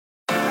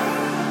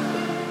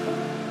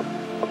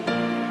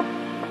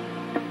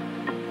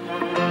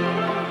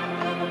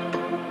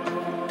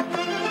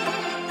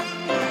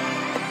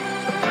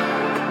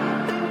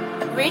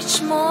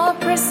Richmore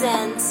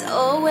presents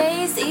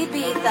Always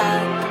Ibiza,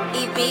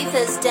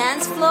 Ibiza's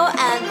dance floor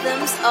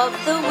anthems of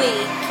the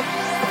week.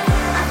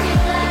 I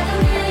feel like a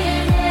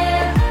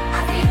millionaire.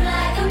 I feel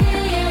like a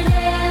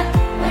millionaire.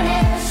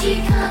 Whenever she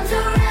comes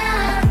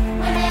around,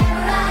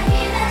 whenever I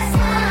hear that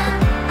sound.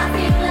 I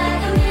feel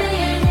like a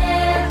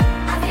millionaire.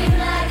 I feel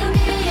like a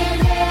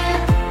millionaire.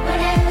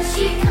 Whenever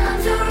she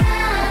comes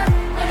around,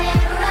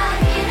 whenever I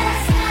hear that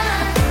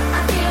sound.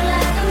 I feel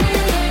like a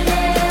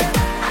millionaire.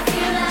 I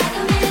feel like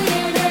a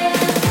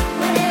millionaire.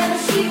 Whenever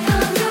she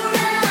comes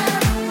around,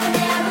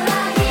 whenever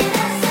I hear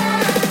that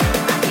sound.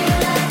 I feel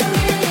like a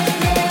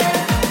millionaire.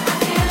 I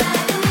feel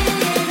like a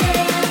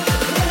millionaire.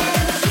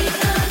 Whenever she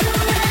comes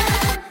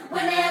around,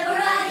 whenever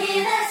I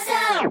hear that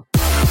sound.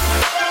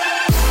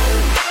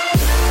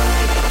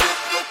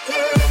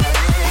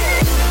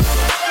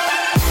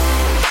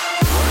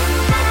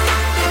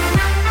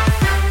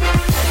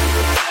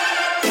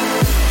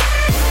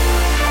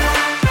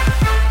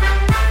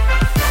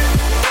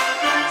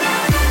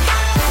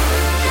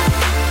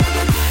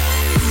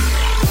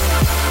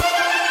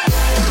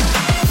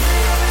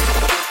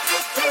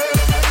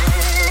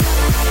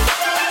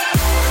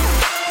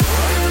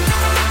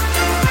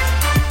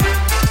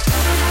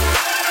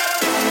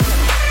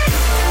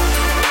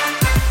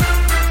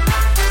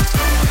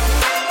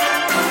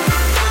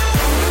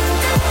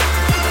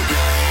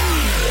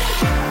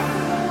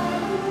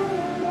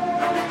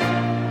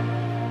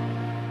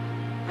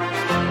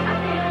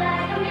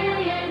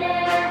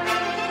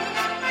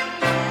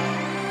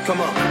 Come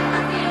on. I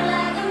feel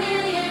like a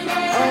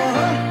millionaire.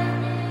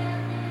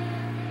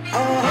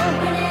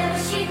 Whenever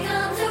she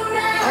comes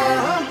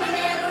around,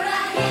 whenever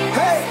I hear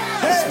Hey,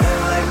 that hey. sound. Smell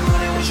like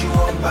money when she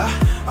walk by.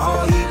 I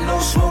don't heat, no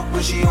smoke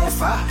when she on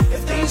fire.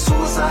 If they ain't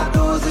suicide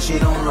doors, then she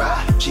don't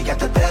ride. She got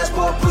the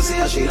passport pussy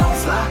or she don't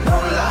fly,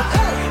 don't lie.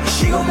 And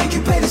she gon' make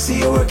you pay to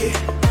see her work it.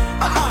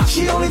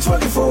 She only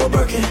twerking for a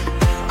Birkin.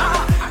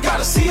 I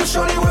gotta see if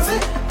shorty worth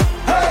it.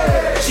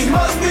 Hey, she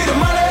must be the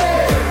money.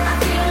 I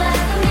feel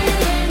like a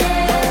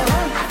millionaire.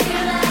 I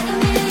feel like a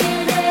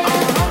millionaire.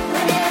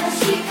 Whenever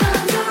she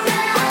comes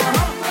around,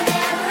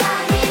 whenever I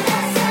hear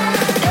that sound.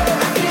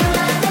 I feel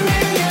like a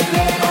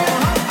millionaire.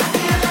 I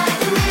feel like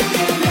a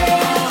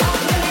millionaire.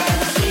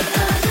 Whenever she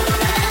comes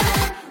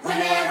around,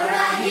 whenever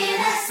I hear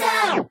that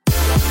sound.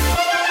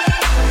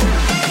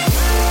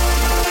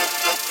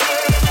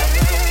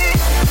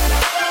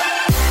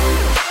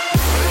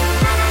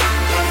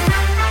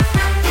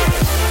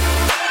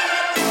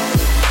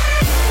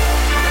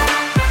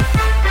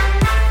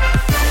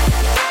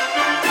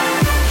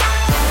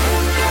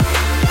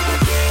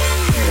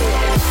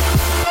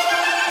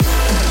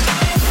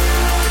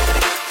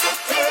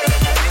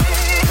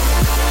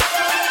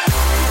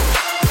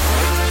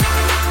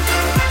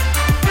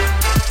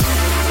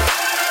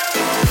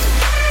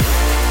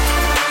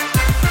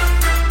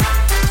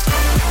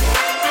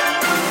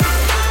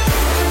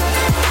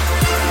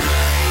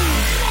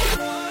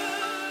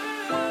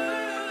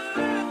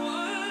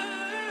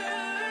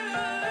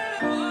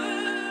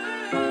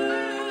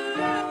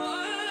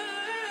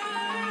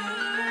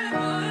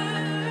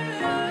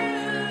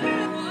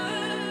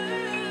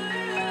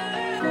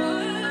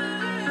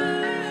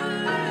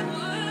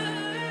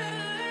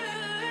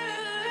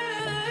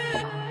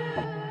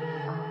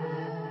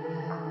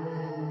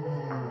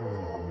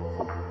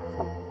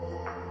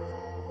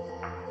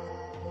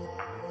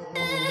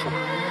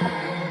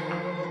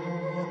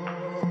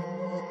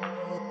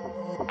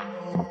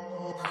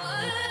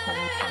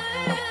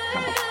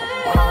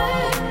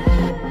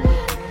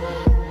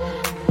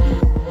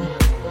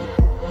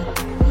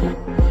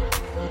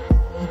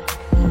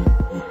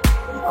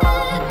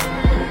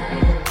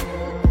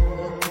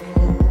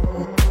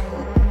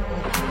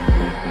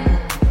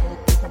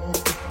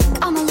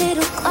 Come a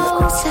little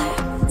closer,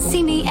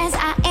 see me as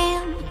I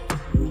am.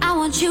 I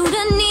want you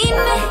to need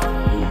me.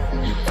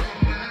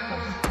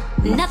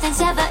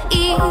 Nothing's ever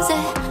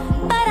easy,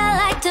 but I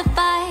like to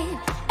fight.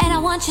 And I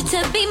want you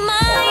to be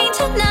mine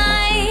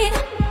tonight.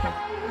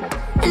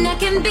 And I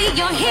can be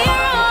your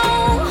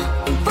hero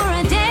for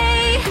a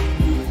day.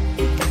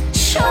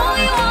 Show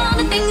you all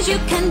the things you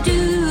can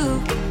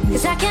do.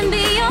 'Cause I can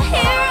be your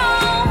hero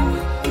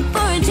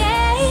for a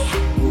day.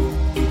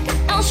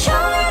 I'll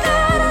show you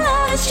that our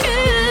love is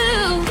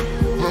true.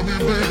 Let me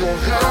be your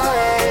hero.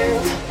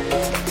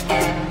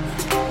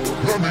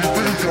 Let me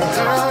be your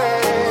hero.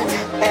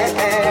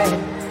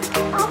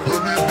 Let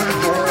me be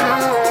your hero. Let me be your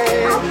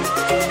hero.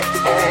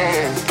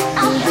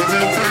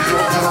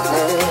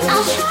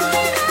 I'll show you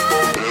that.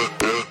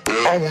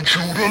 I want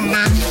you to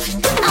live.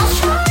 I'll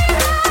show you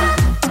that.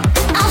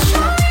 I'll show you that. I'll show you. I'll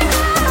show you.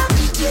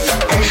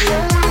 I'll show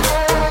you that.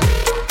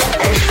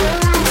 I'll show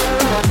you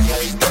that.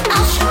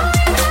 I'll show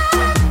you.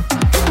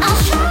 I'll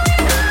show you.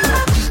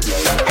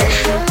 I'll show you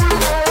that.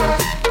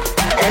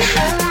 I'll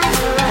show you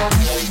that.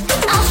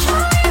 I'll show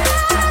you.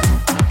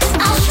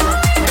 I'll show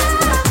you.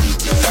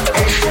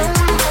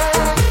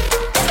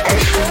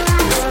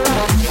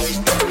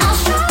 I'll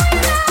show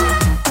you that.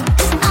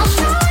 I'll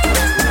show you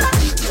that.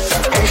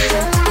 I'll show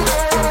you.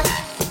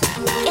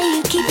 Yeah,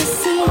 you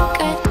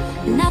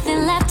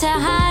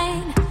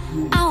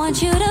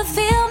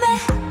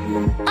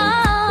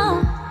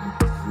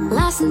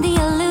lost in the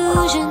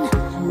illusion,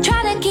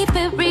 trying to keep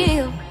it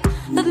real.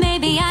 But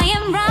maybe I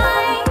am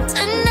right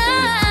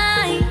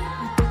tonight,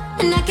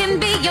 and I can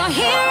be your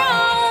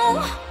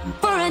hero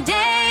for a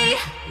day.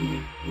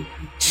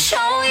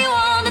 Show you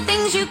all the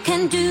things you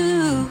can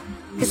do,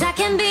 'cause I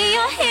can be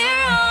your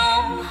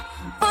hero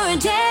for a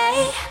day.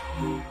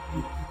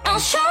 I'll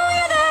show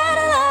you that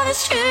love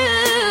is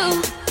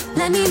true.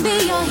 Let me be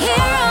your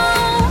hero.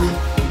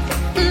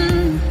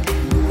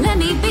 Let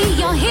me be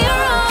your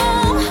hero.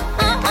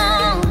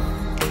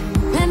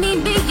 Let me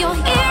be your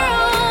hero.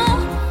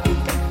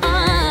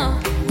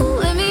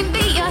 Let me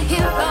be your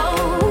hero.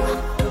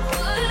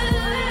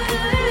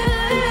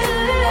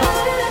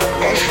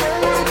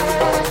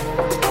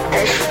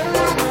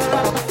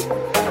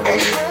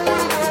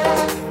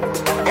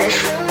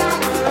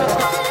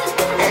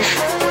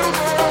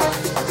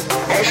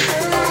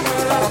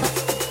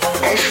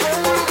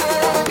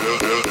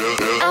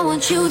 I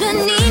want you to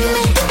need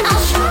me.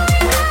 I'll show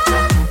you.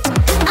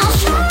 I'll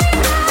show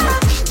you.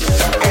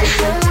 I'll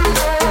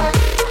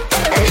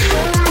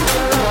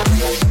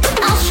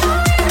show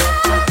you.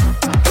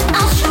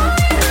 I'll show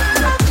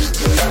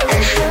you.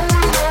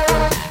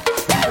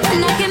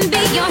 And I can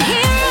be your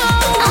hero.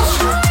 I'll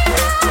show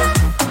you.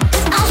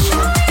 I'll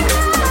show you.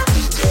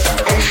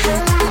 I'll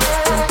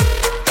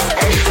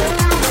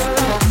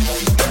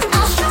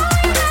show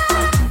you.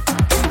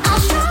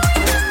 I'll show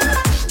you.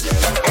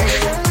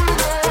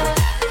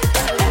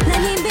 Let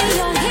me be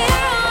your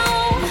hero.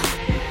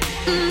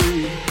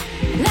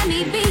 Let me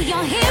be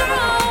your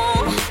hero.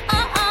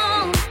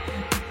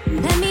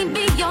 Let me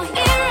be your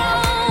hero.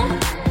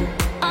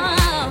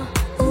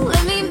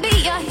 Let me be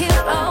your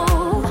hero.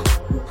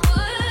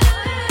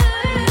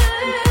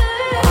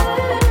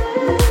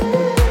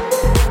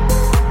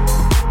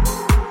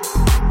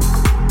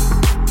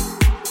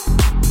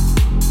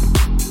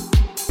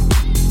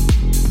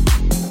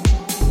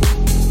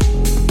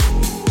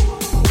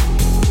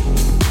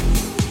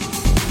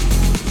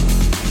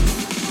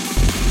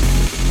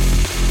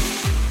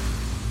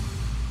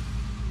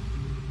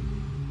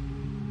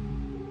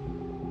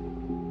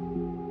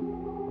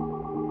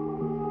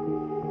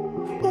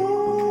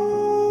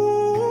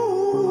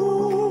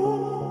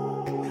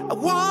 I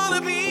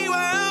wanna be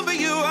wherever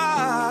you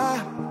are,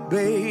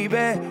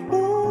 baby.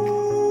 Ooh,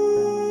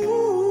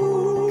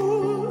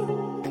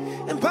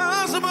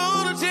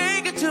 impossible to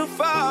take it too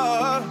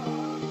far.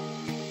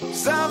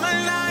 Summer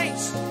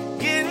nights,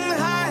 getting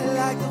high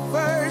like the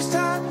first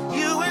time.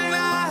 You and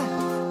I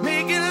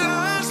making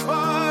last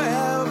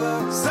forever.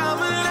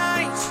 Summer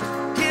nights,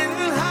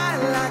 getting high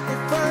like the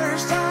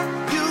first time.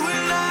 You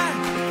and I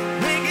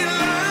making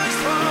last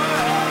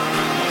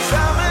forever.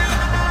 Summer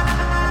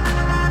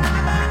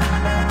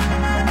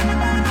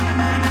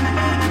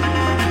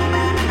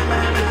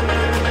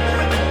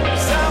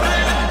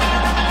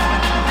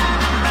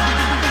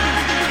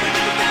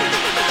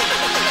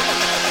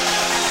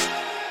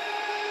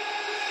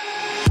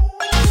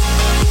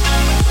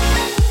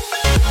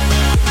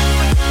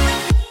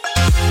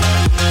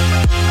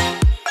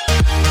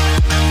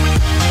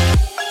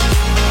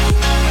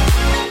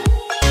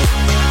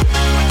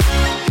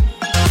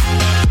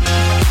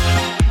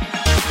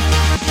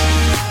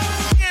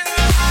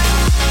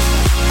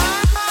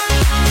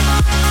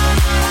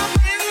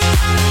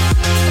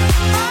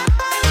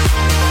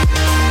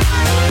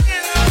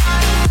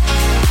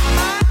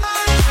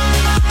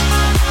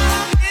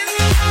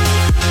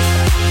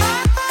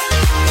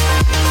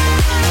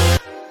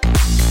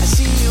I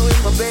see you in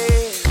my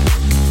bed,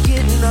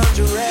 getting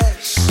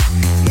undressed.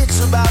 It's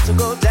about to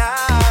go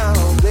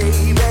down,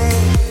 baby.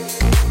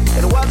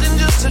 It wasn't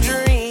just a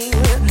dream,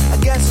 I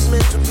guess it's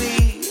meant to be.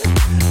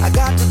 I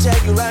got to tell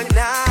you right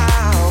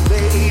now,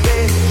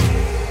 baby.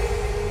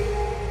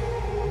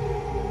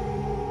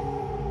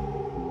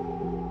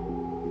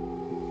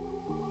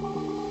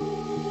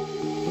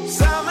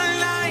 Summer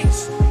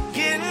nights,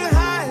 getting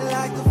high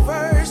like the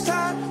first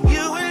time.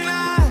 You and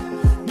I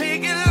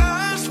making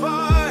last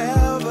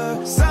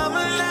forever.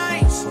 Summer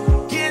nights,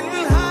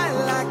 getting high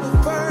like the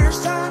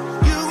first time.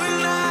 You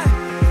and I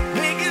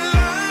making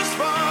last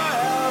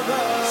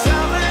forever.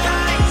 Summer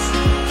nights,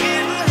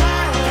 getting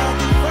high like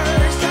the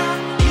first time.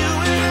 You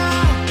and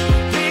I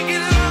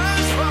making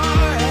last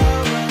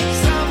forever.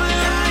 Summer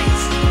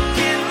nights,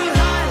 getting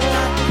high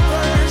like the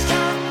first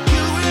time.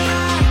 You and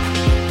I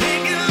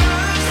making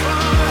last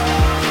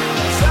forever.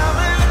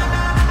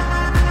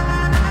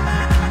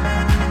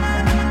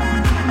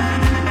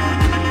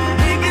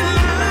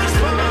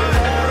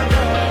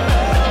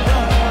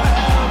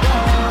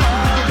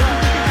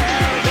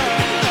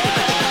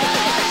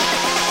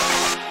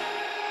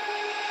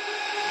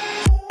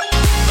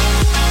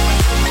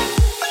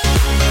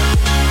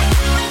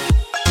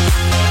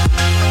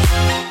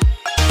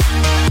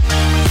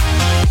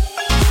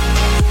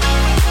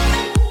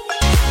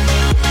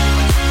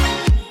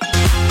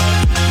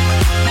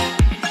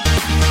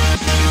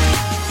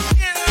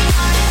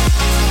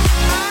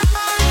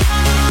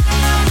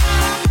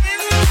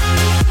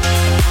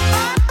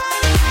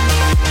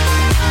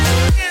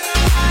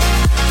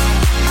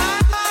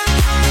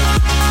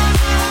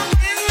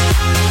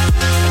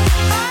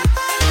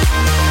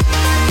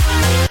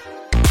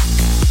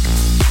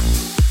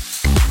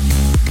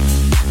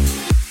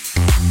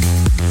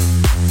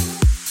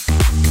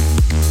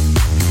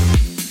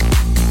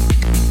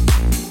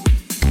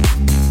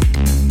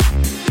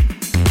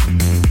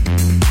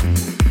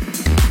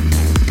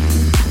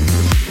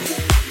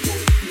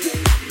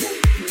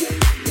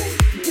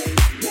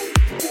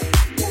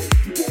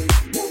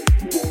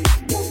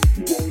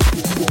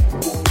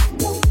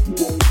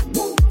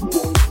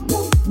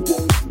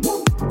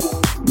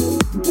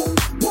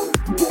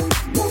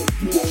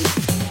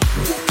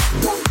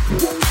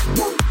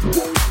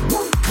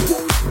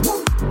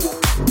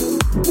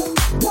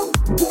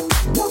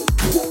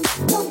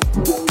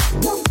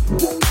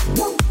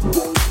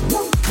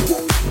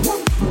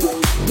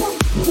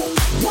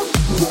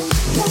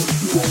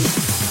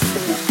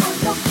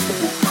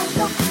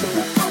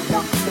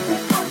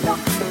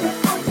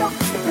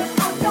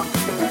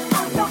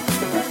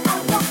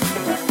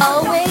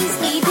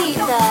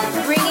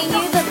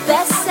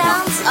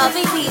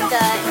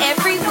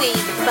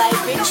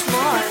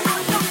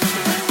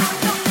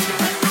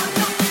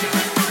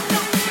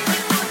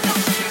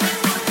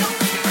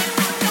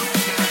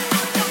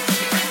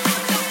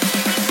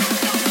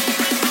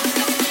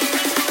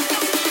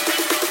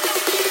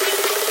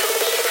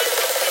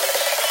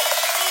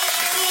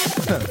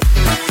 Me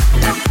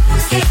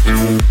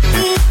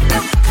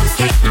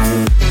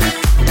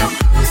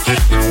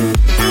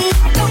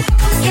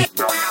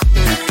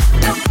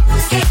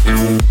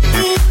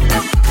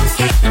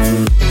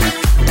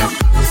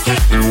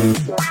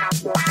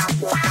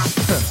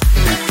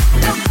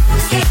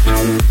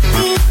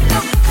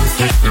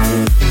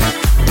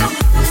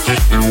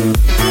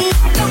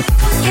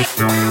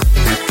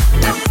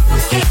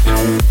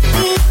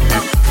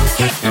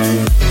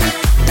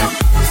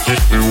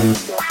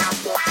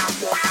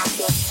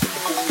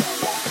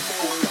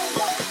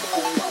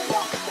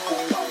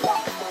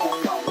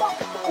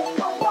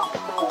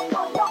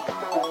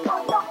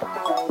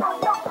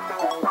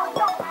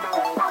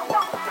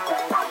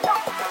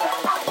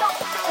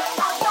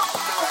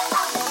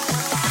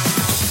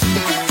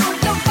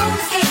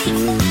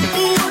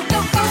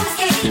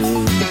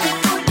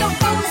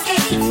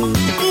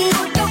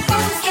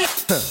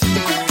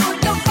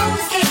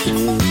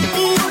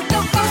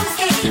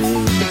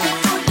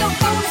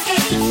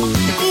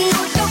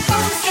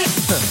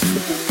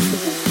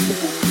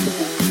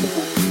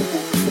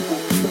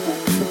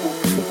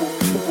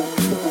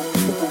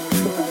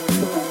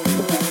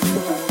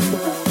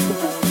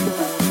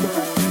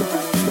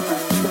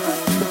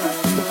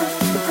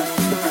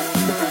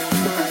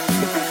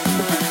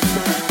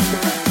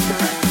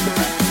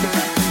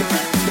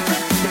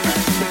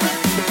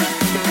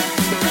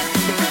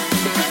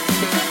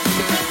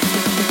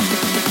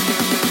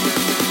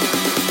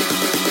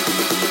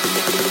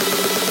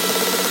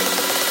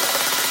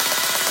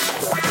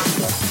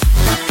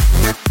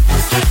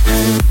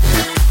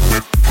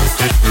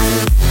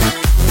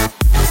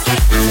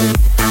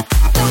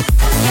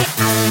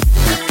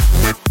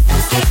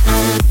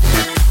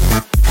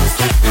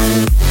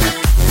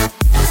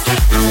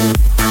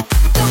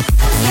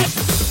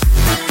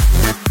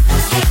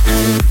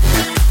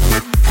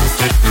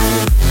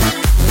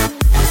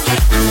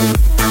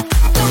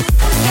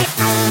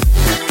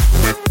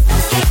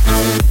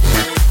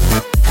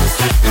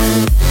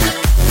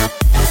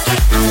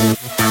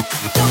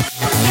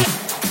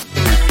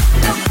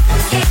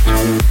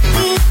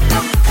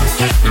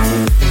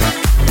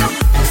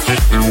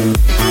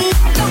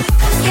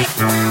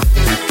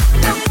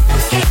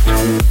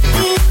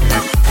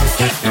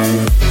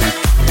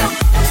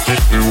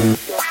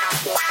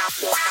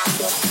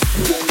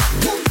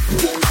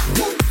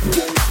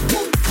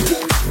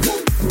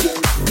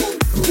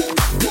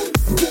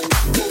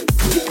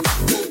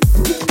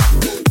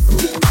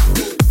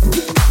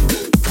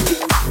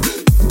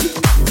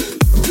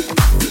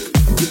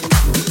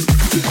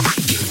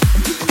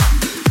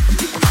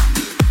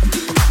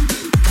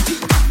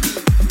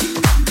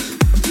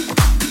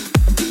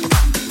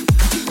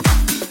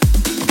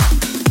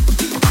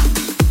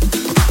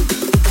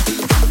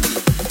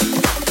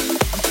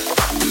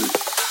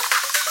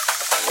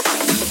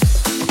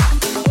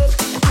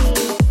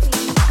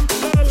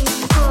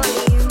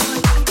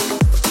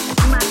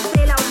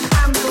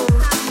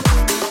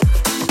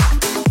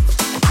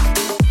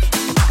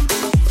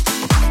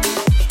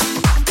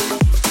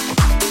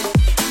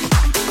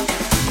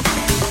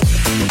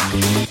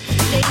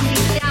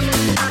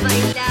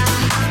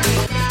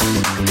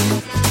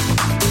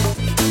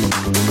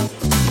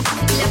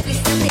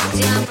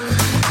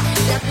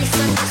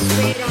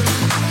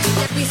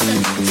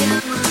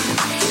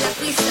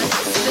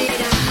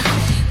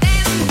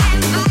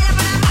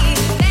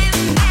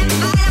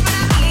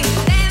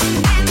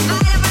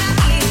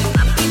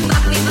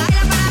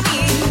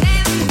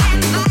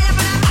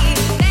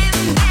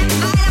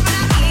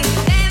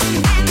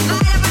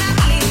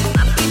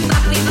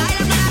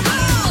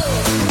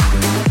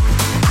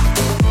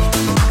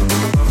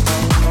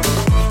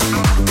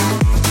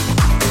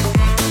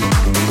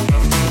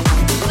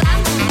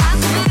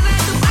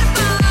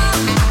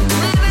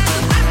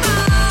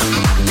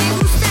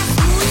gusta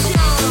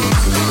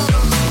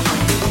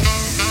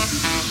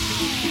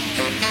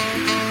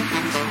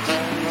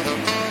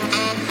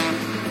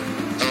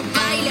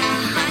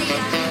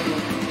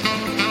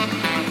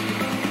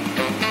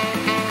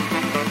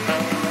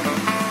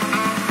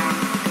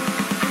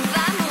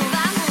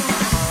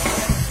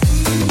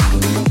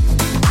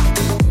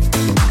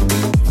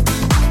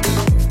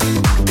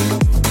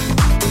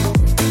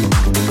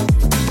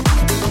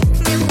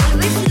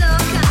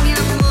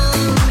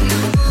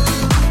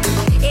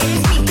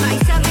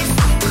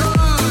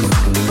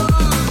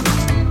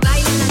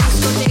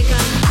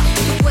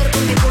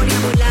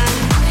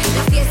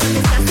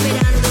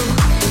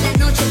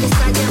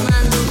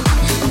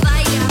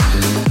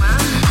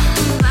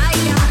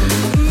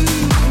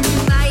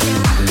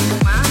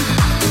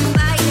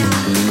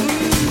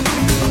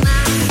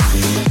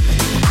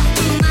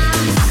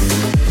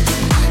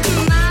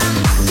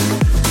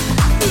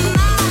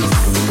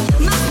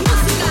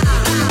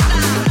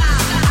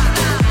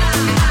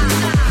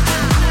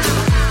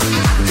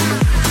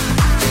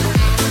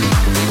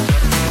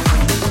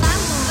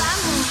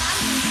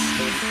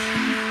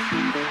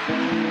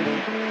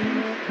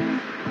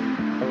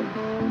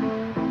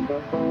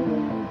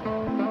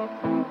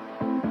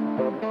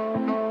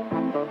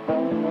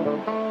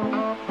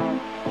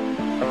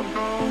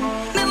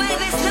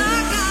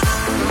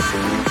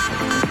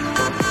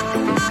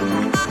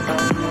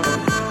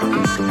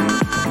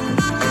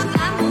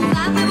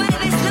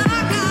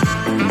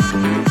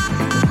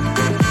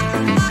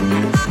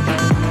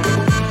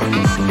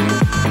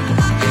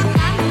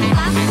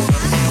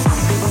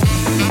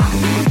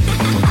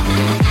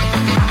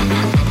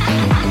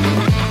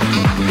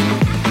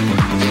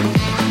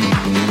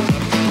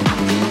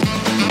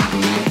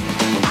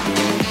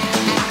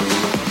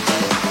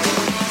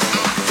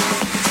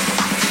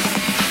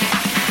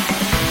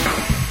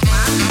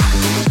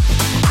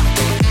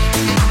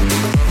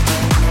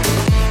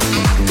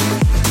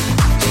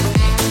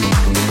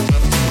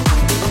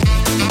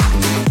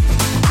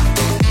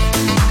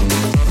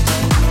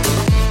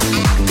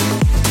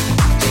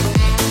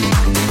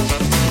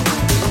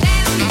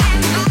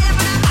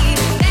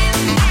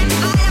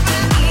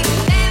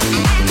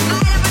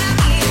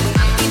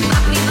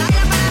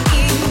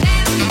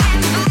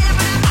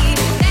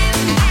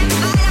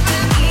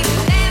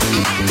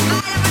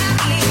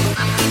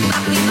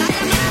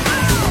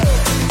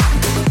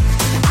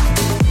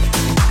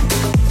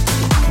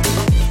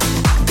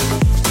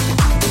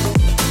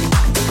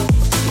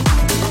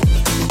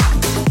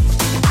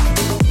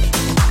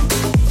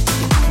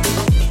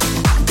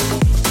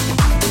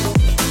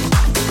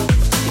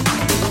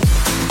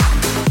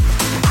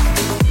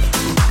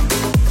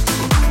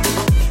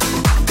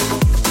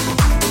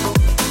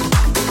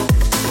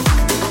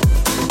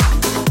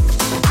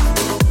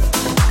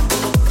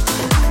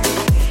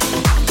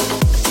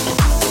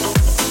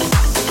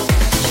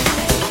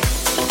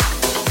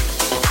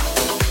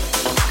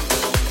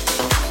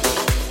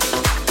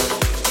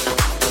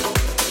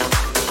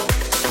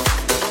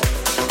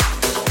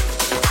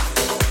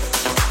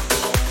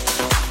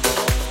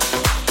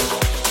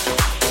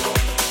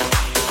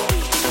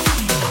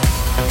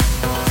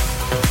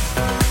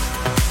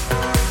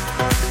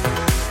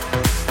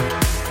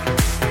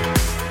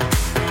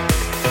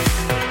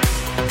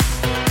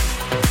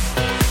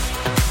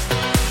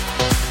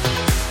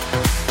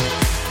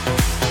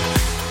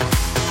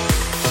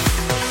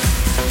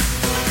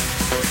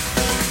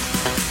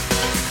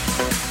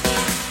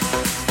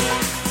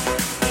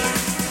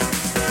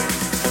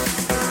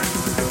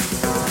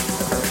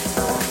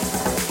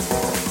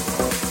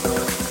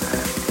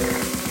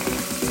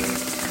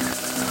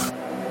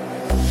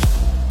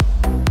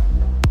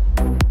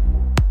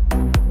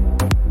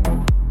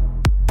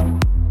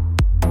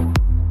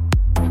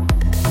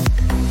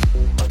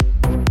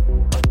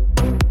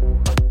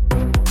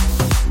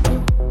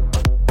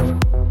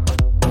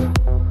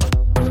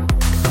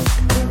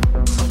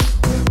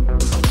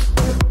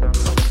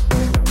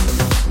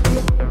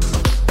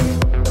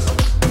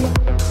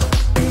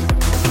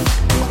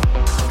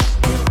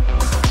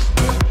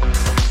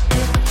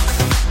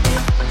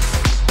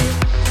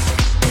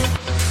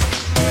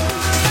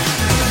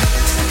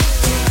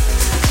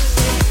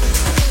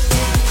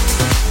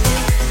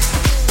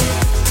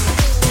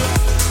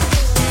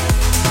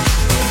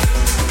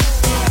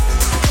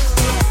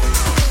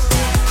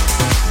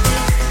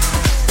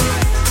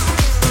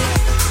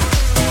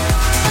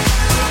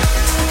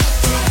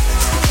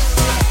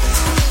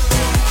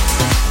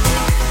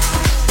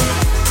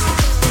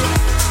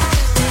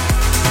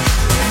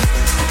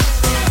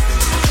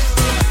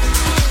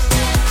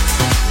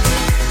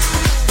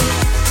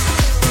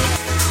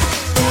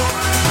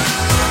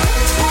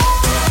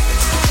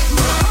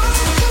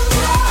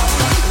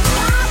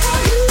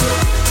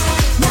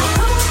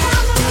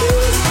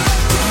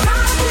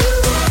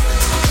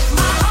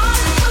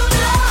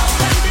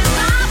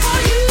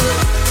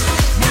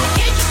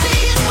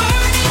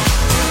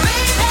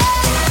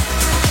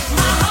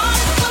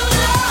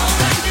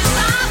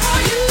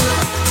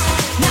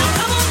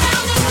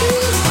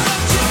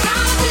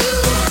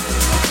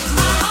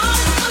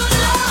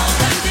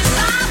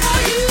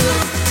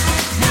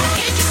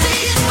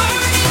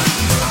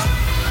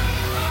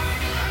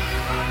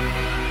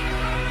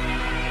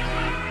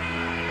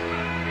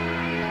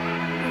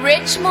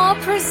Much More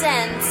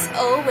presents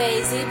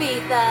Always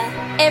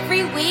Ibiza.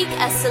 Every week,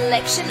 a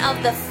selection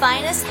of the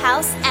finest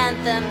house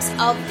anthems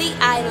of the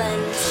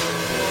island.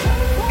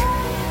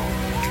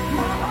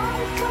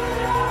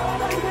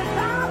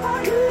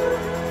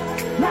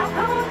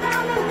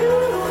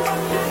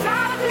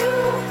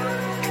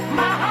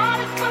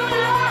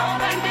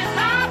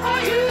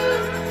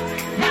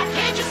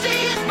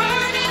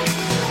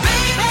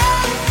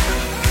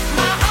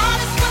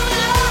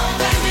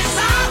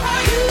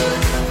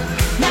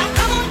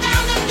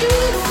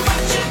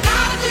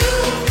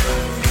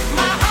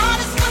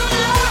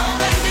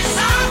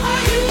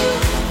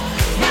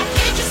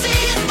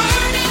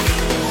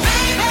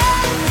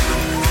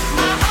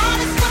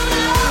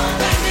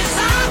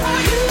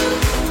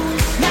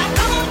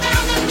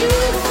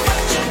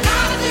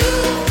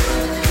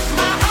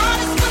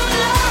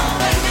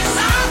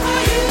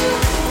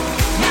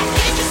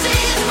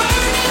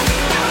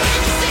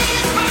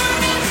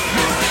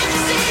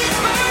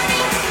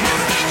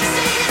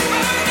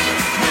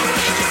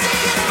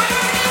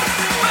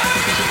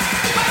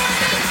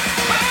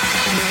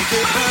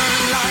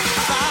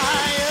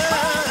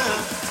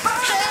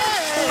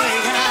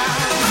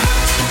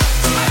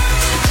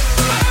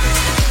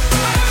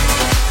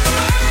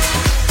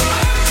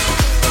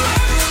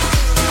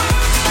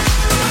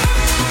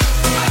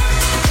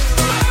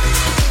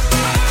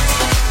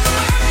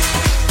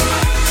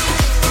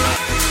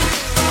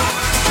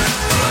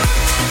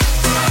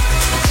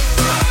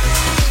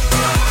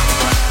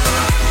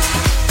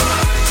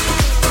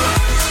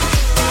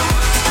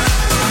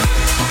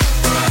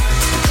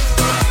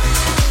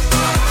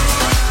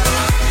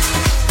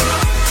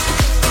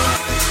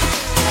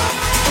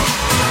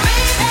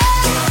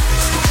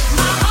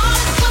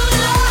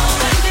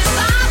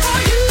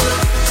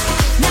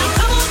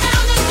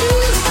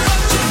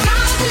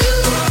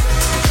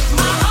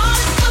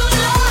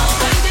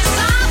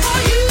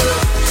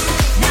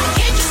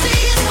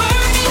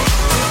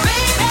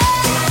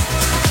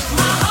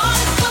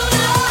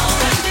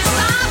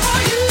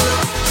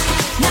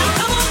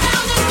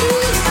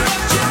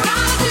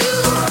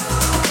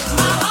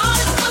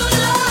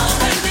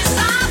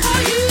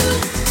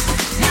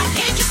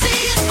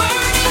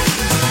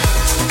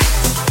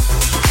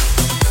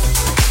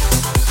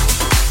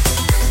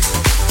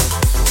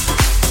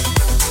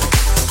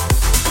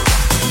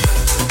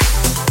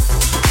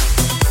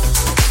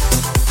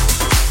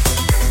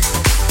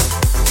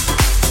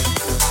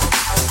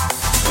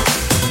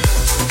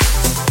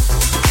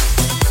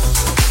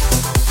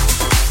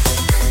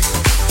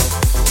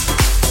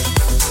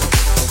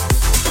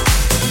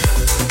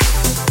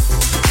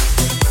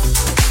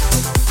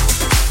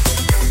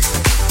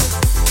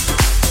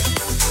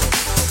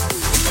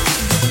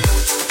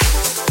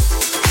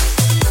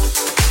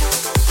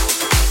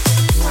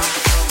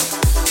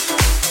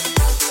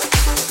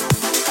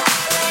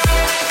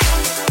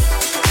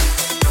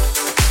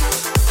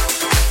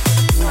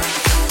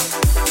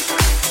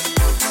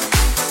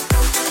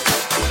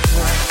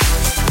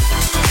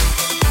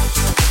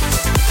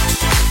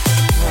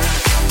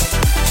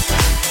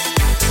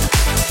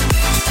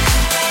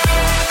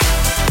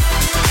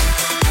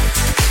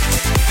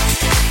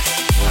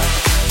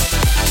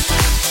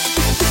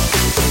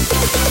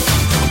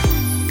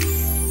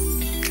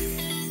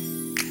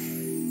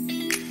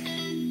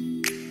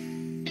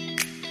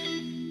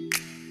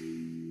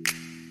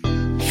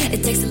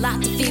 It takes a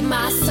lot to feed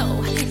my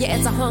soul. Yeah,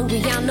 it's a hungry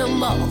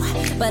animal.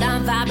 But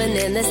I'm vibing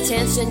in this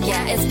tension,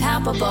 yeah, it's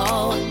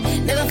palpable.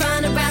 Never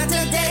find a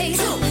brighter day.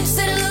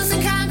 Sit loose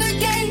and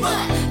congregate.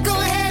 Go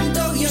ahead and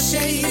throw your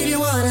shade if you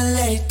wanna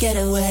let it get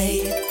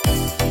away.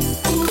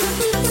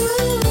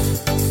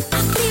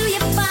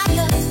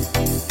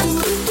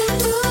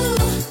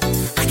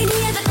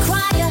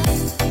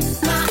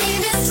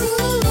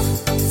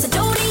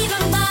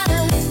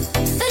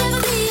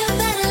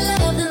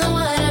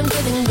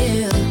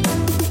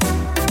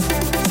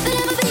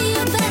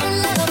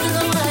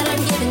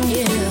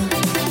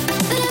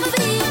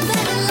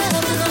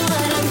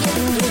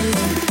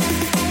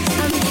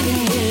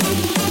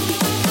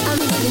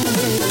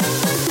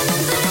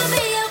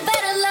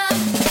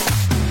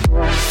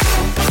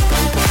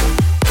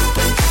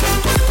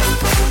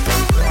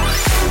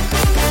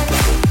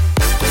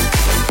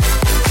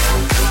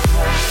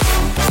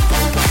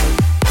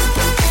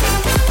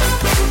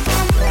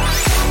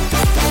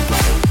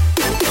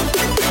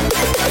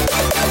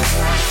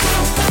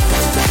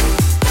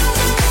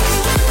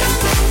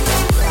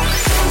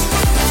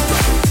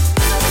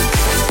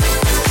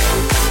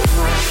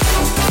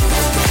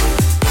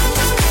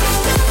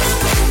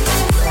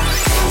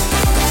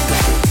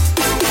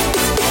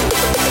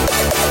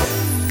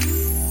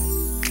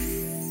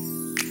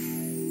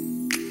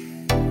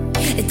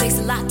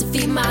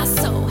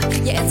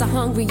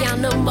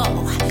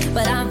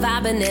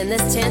 In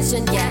this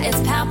tension, yeah, it's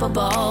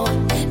palpable.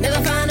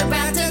 Never find a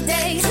brighter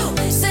day.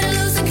 Sit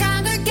loose and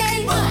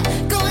congregate.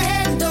 Go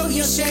ahead and throw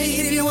your shade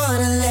if you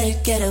wanna let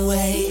it get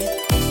away.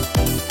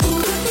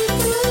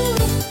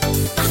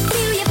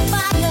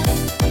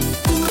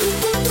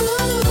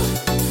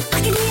 I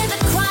can hear the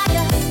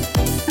choir.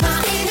 My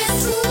aim is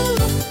true.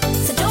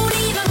 So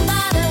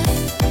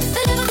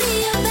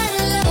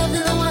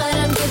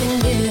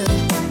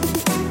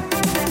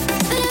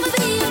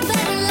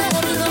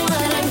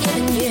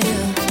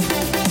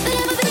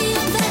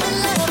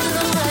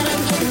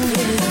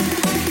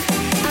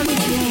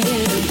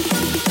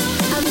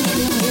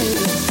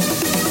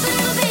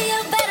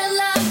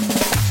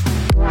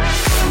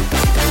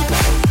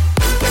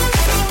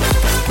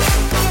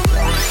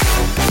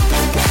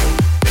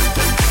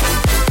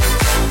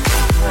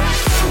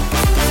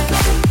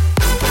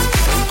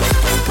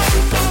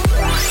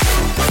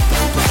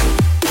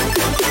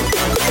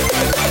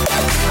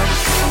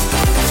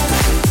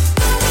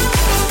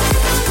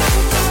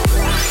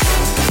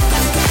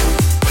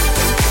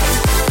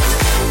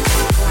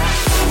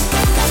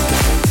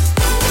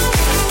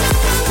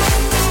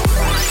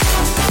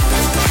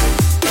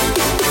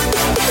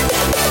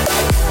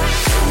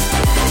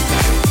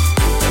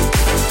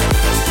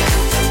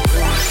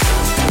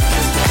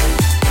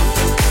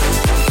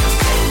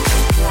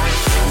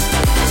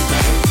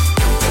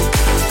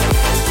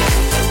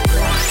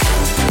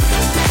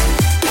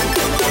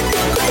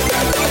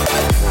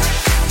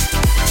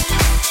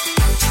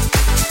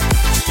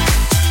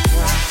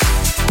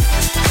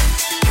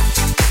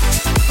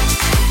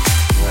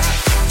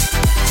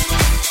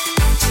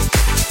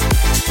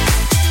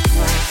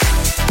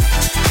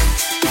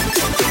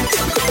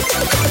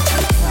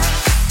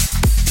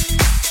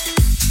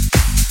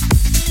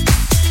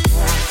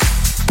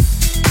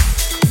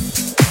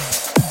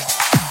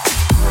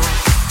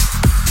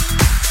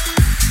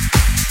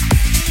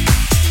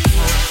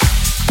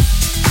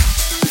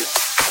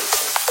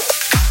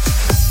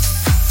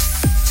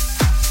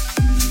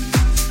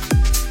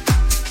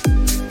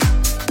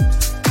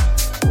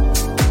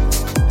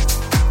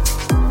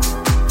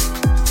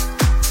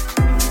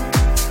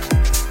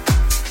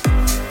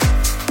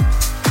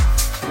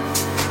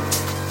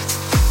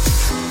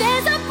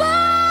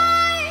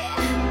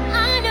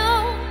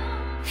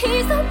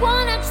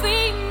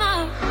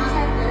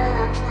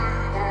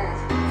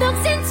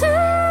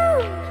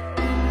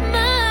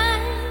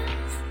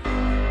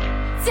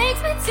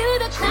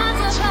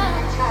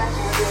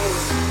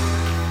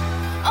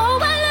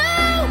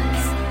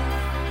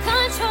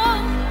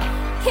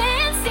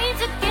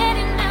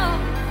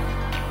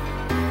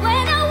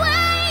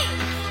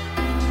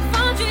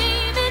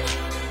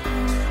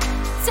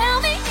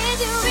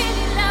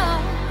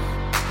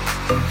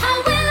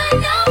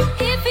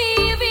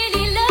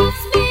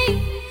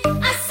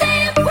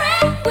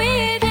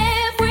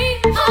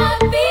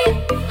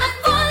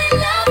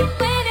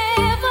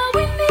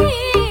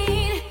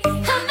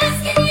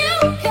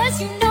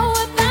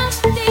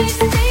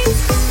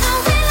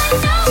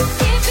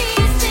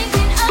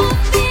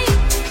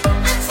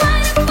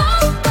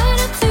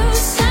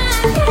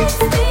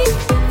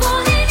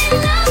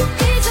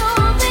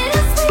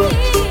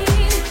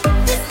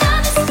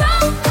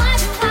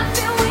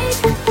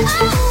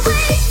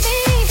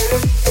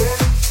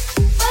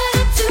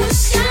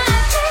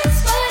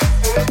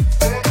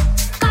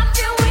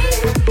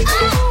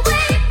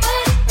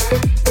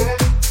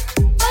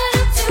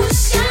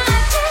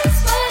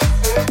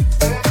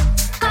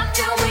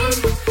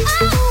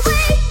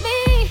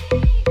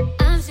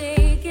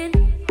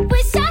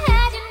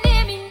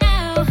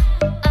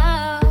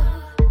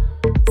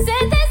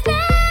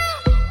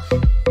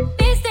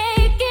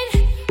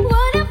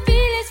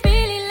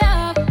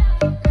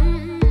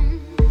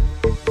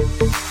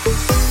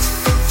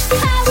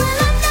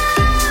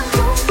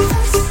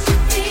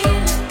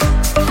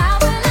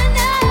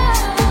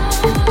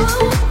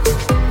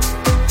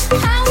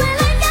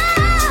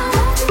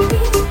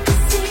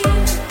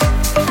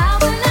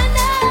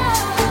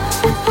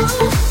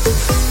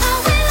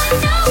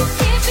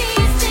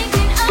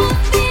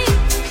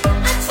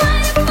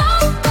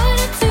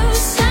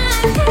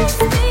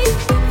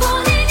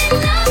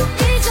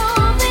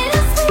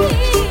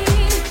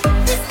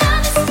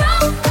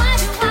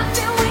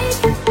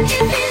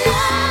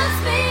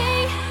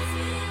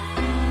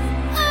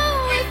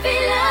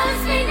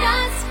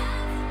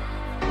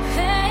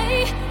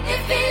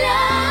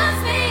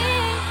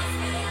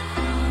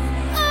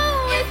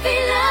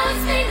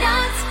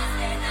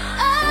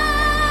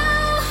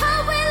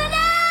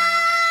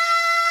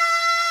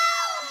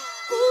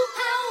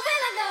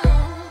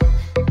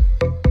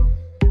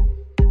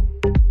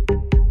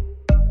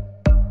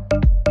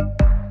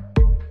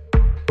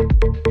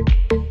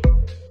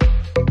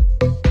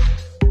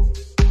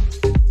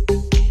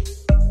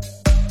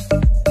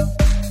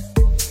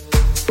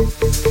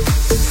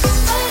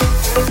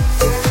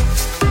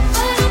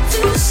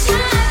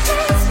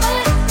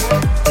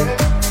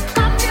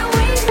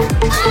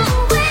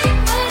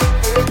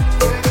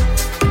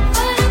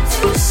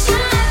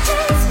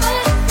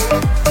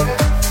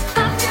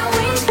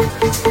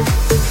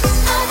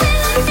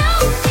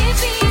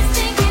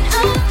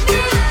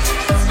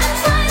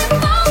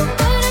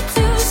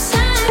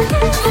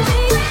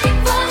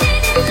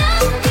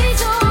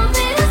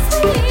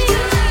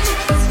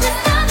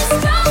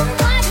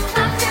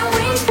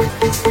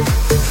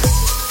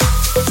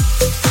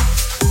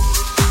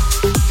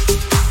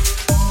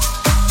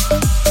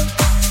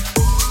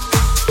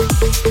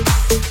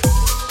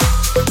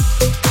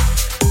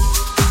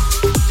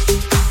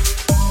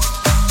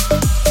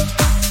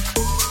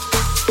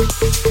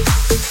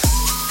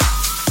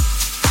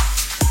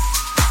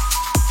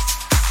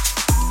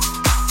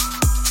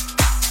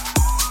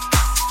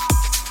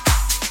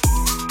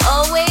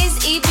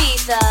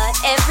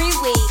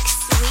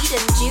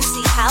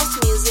house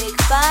music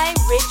by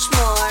Rich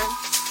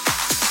Moore.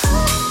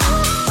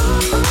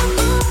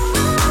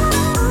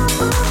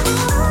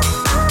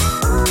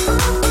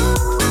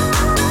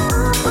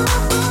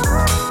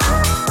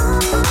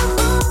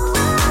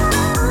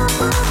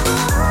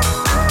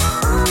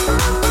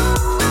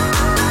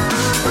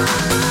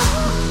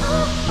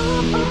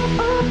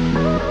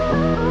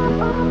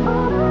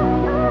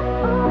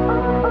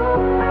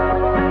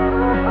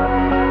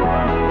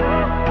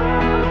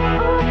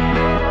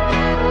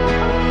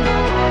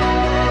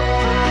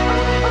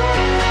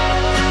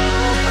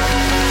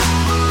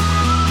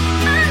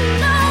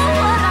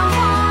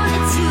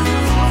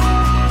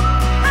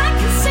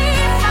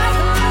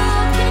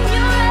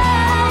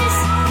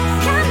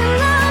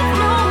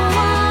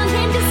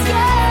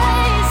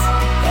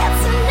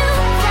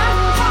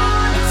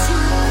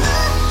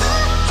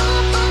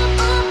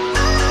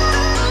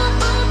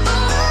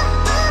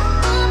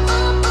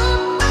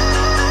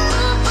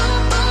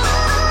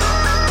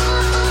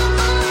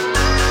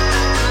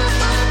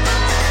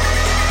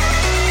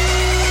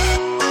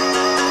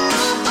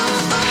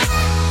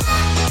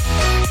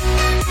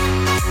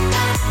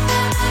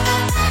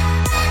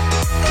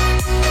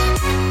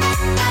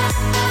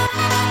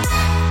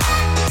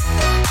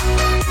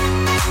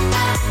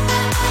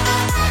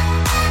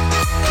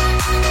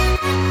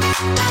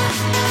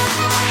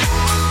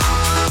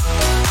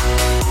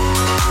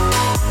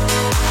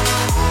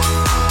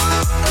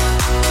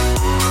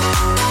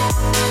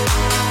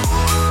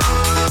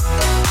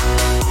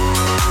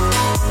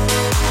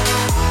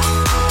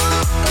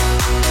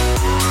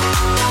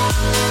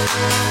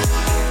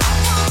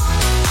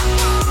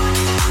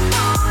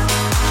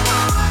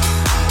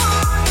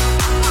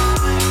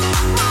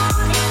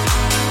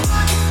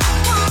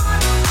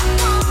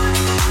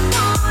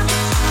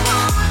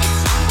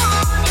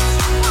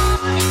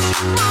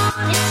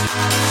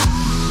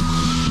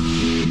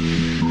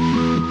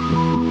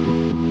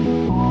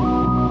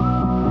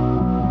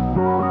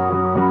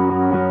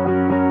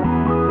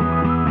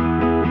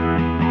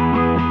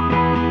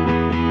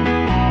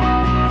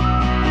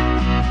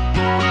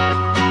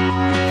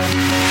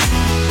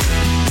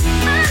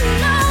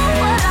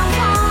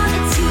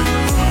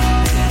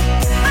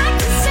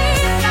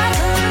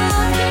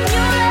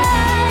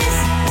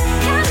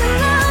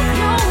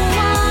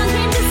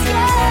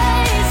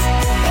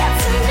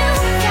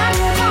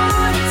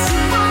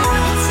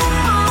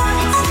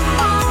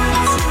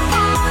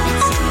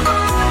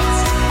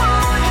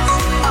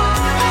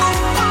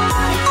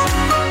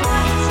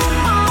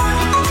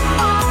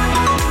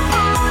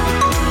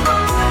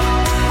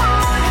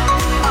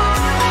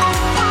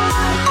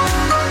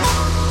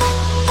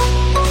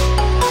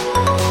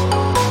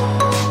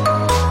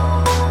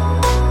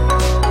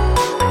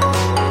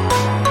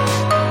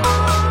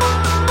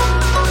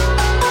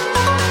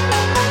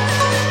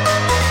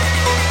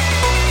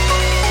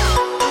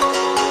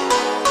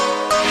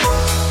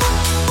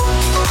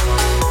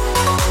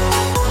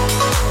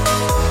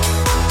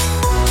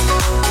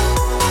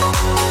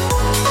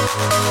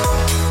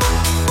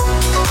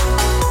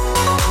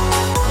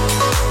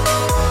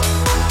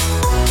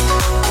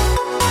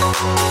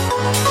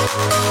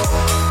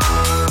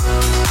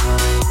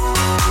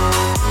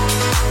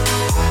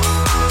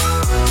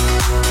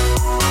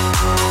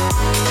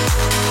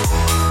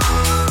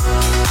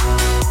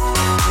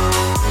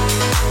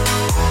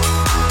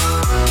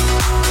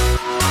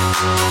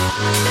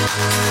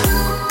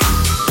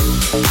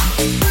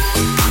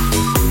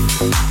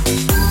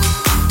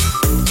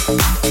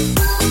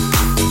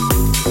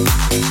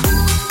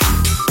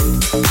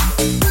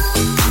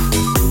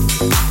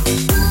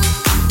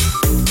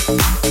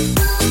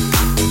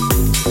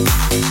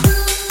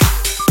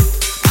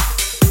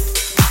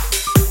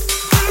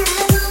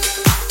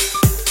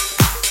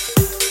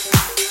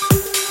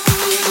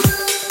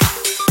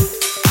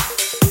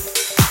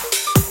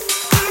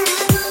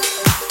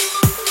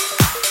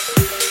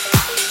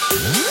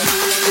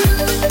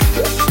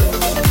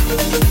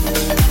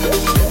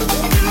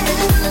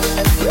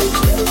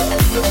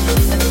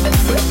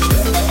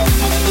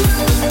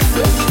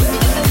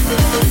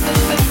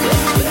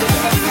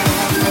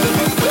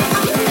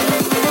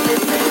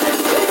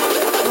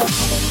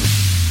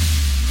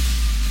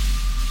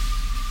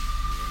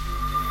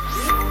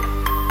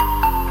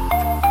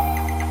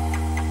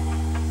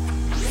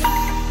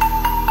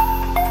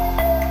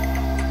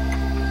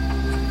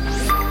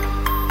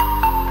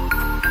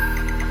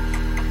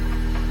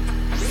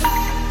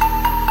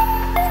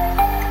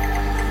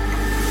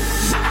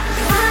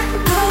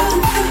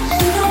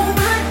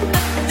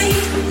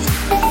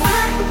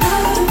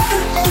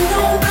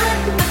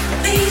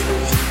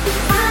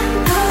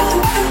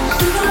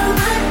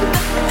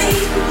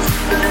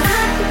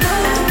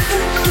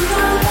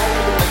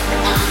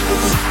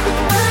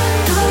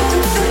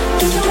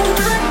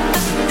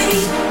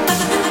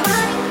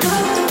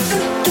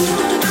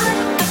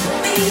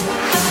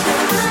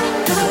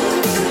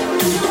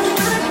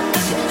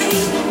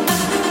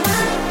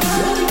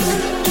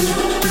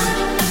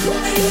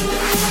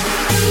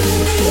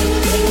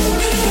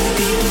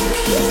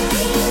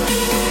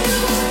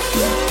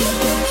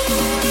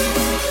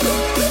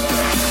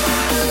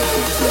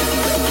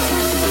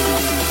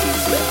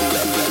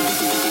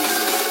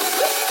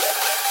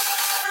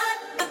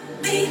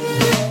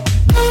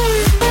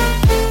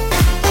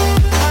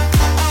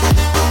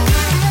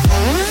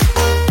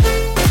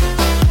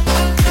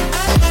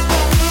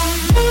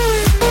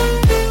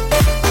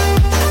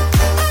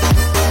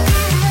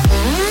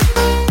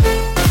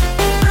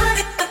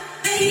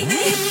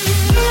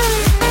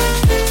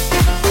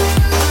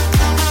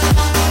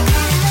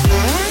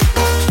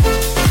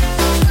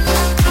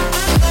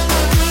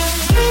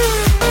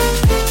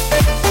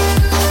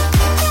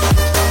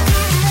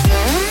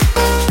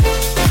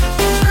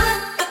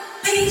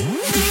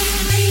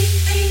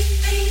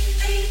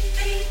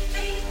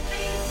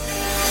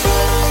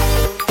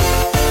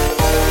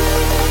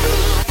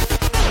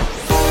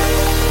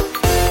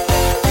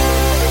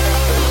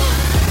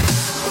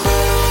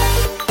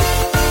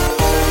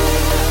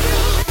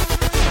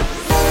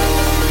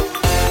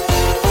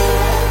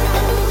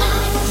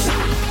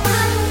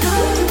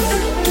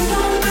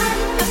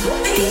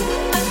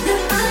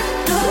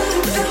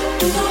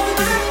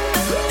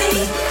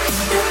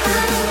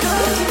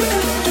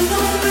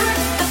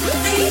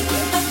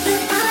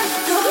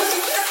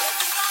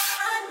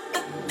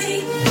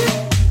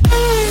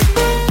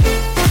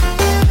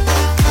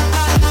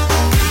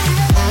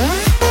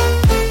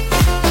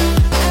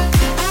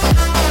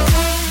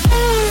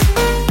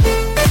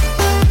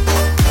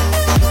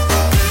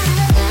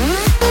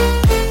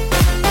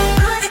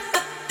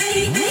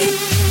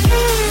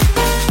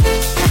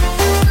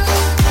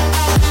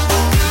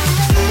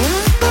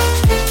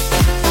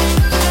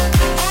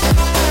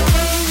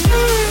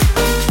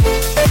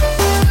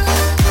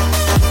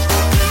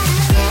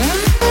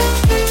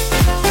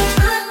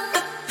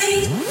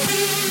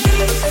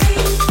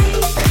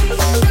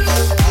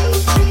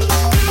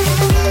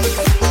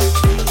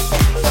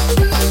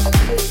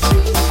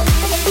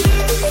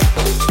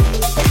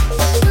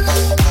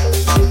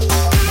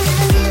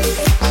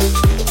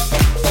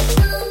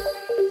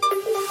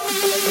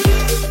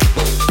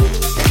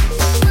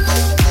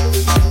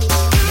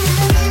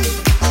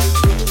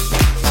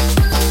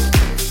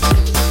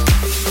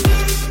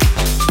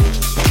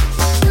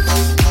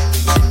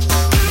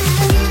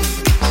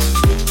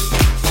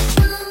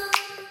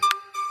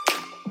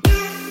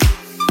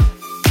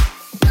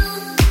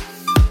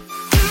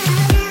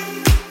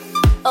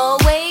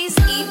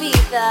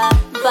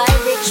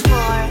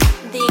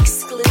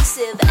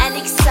 exclusive and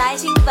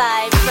exciting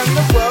vibe from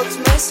the world's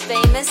most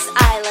famous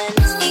island,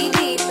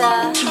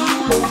 Ibiza.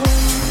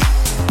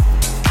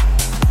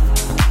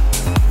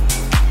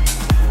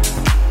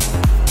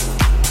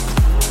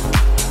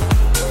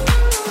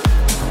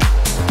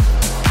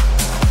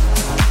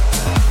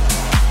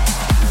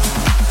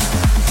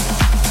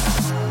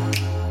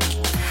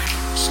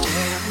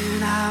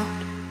 Staring out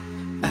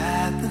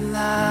at the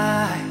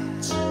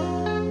lights,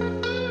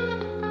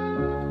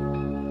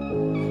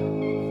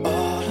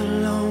 all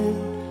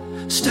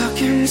alone,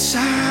 stuck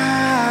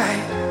inside.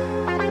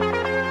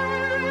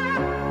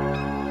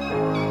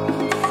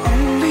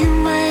 Only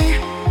way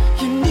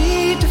you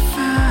need to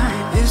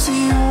find is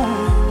the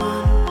only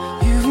one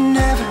you've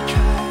never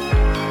tried.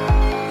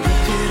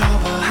 Leave it all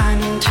behind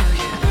until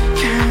you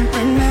can't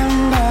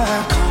remember.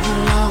 Come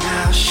along,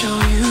 I'll show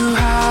you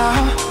how.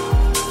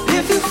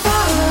 If you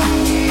follow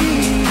me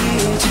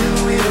till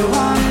we're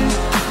one,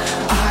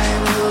 I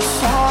will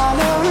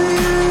follow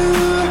you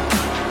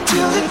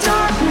till the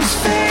darkness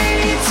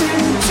fades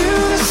into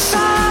the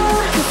sun.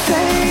 It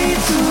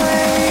fades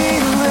away,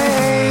 away.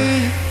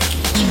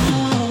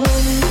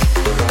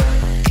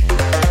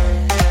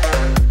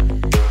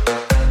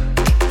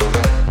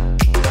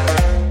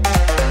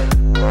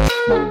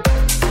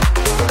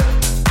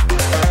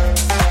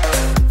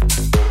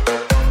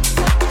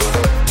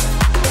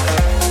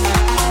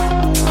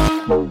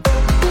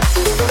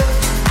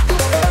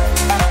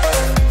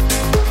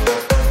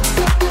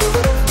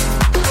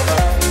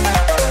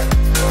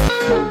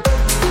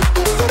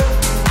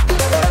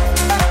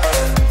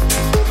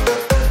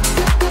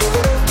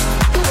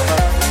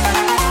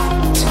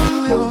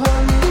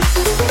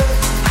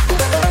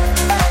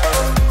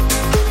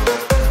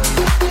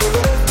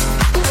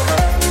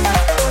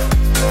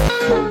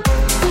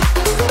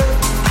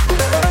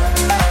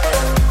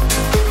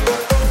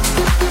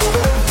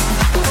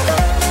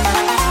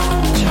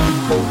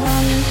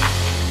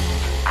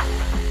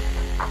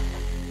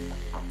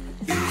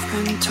 You've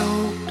been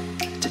told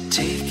to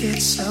take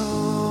it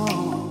slow,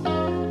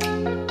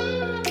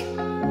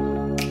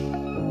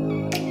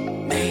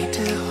 made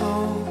to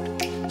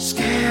hold,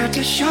 scared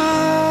to show.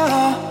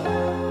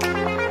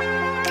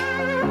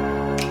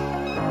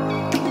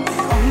 The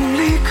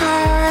only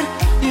card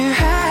you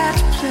had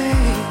to play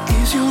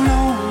is your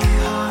lonely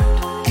heart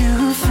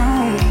you've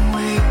thrown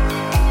away.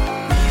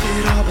 Leave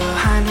it all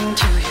behind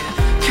until you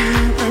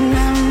can't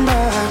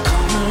remember.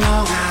 Come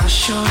along, I'll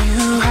show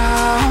you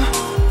how.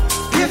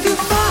 If you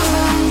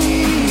follow me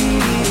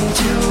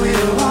till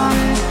we're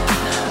one,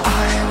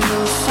 I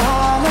will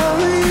follow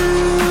you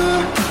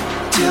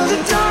till the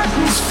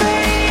darkness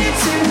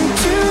fades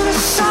into the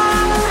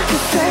sun.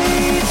 It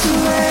fades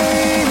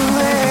away,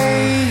 away.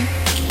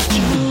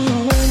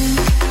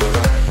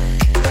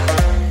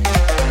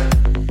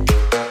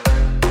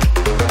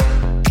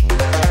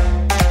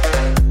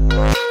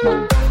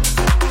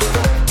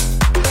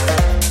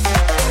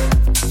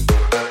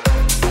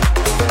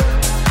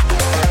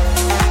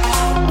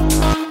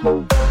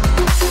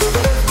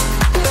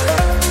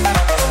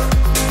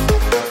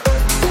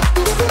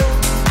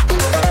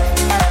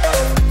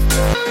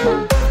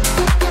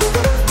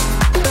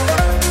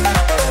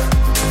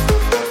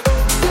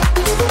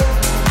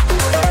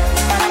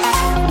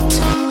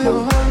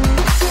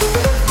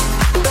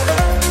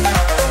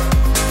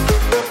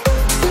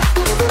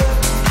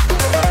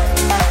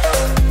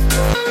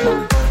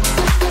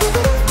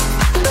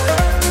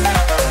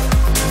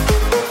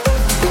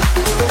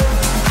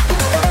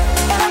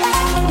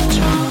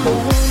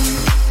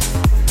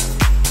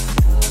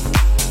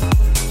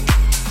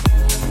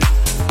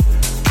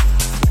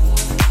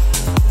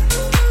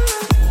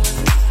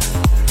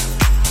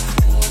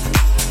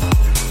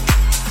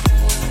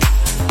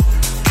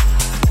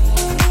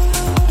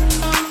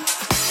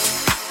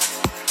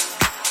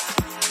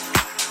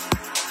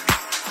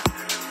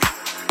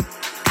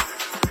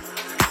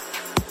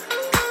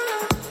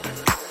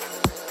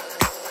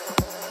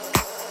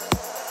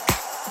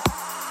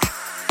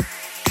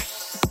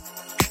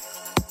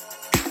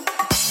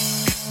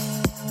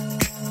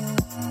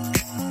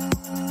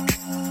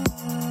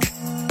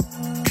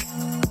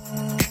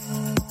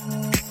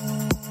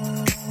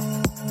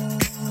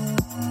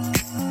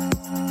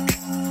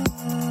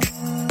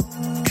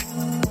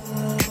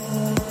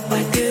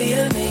 What do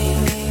you mean?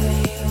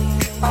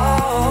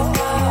 Oh,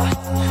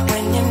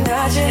 when you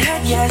nod your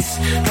head yes,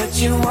 but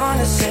you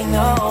wanna say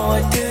no.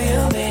 What do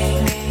you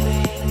mean?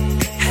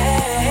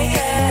 Hey,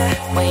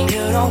 yeah. When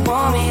you don't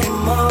want me to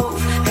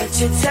move, but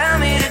you tell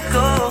me to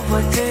go.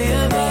 What do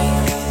you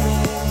mean?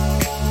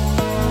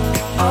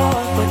 Oh,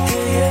 what do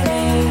you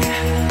mean?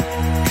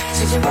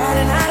 Since you're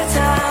running out of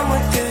time,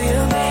 what do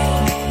you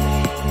mean?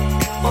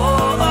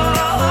 Oh,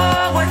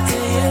 what do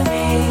you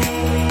mean?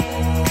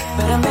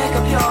 Better make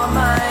up your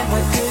mind.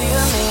 What do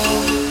you mean?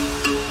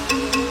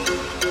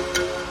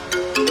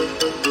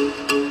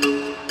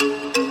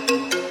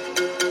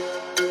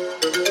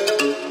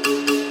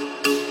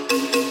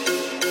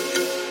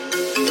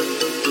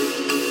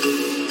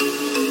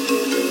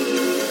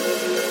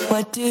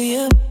 What do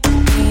you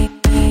mean?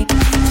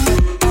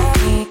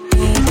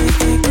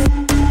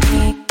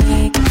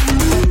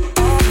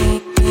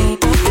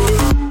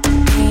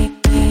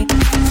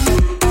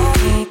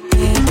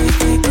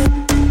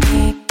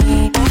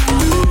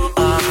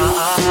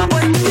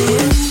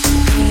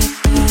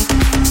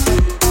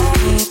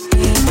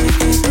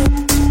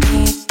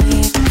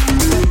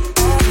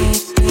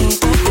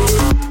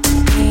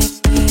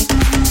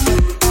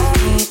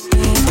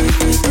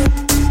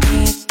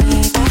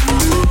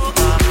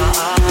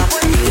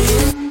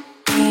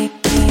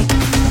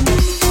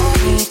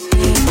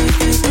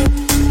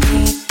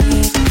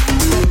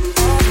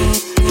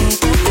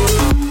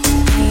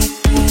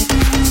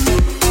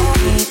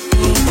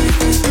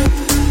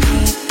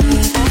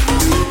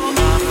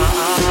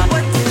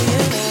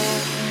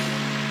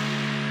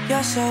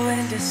 You're so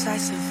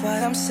indecisive,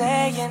 what I'm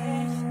saying.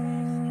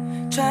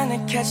 Trying to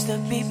catch the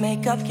beat,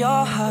 make up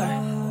your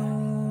heart.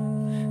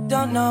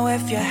 Don't know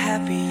if you're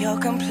happy or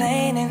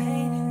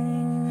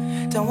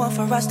complaining. Don't want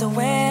for us to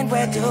win,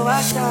 where do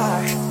I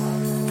start?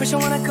 First you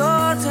wanna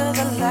go to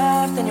the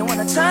left, then you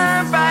wanna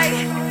turn right.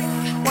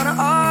 Wanna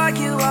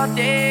argue all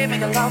day, make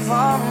love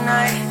all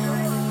night.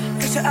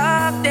 First you're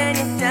up, then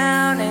you're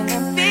down, and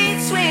in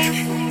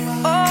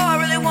between. Oh, I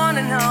really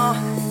wanna know,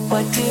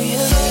 what do you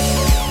mean?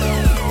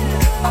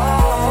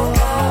 Oh,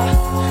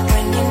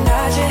 when you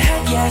nod your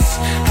head yes,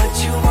 but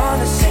you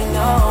wanna say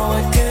no,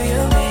 what do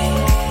you mean?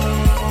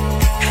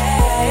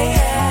 Hey,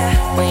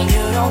 yeah, when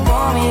you don't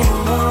want me to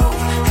move,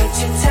 but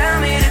you tell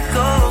me to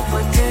go,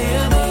 what do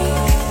you mean?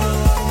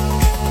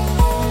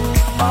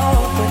 Oh,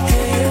 what do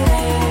you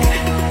mean?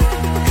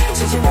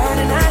 Since you're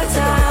running out of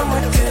time,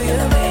 what do you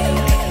mean?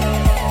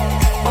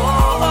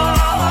 Oh,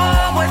 oh,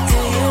 oh, what do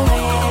you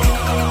mean?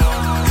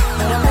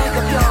 Better make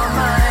up your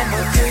mind,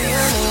 what do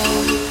you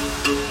mean?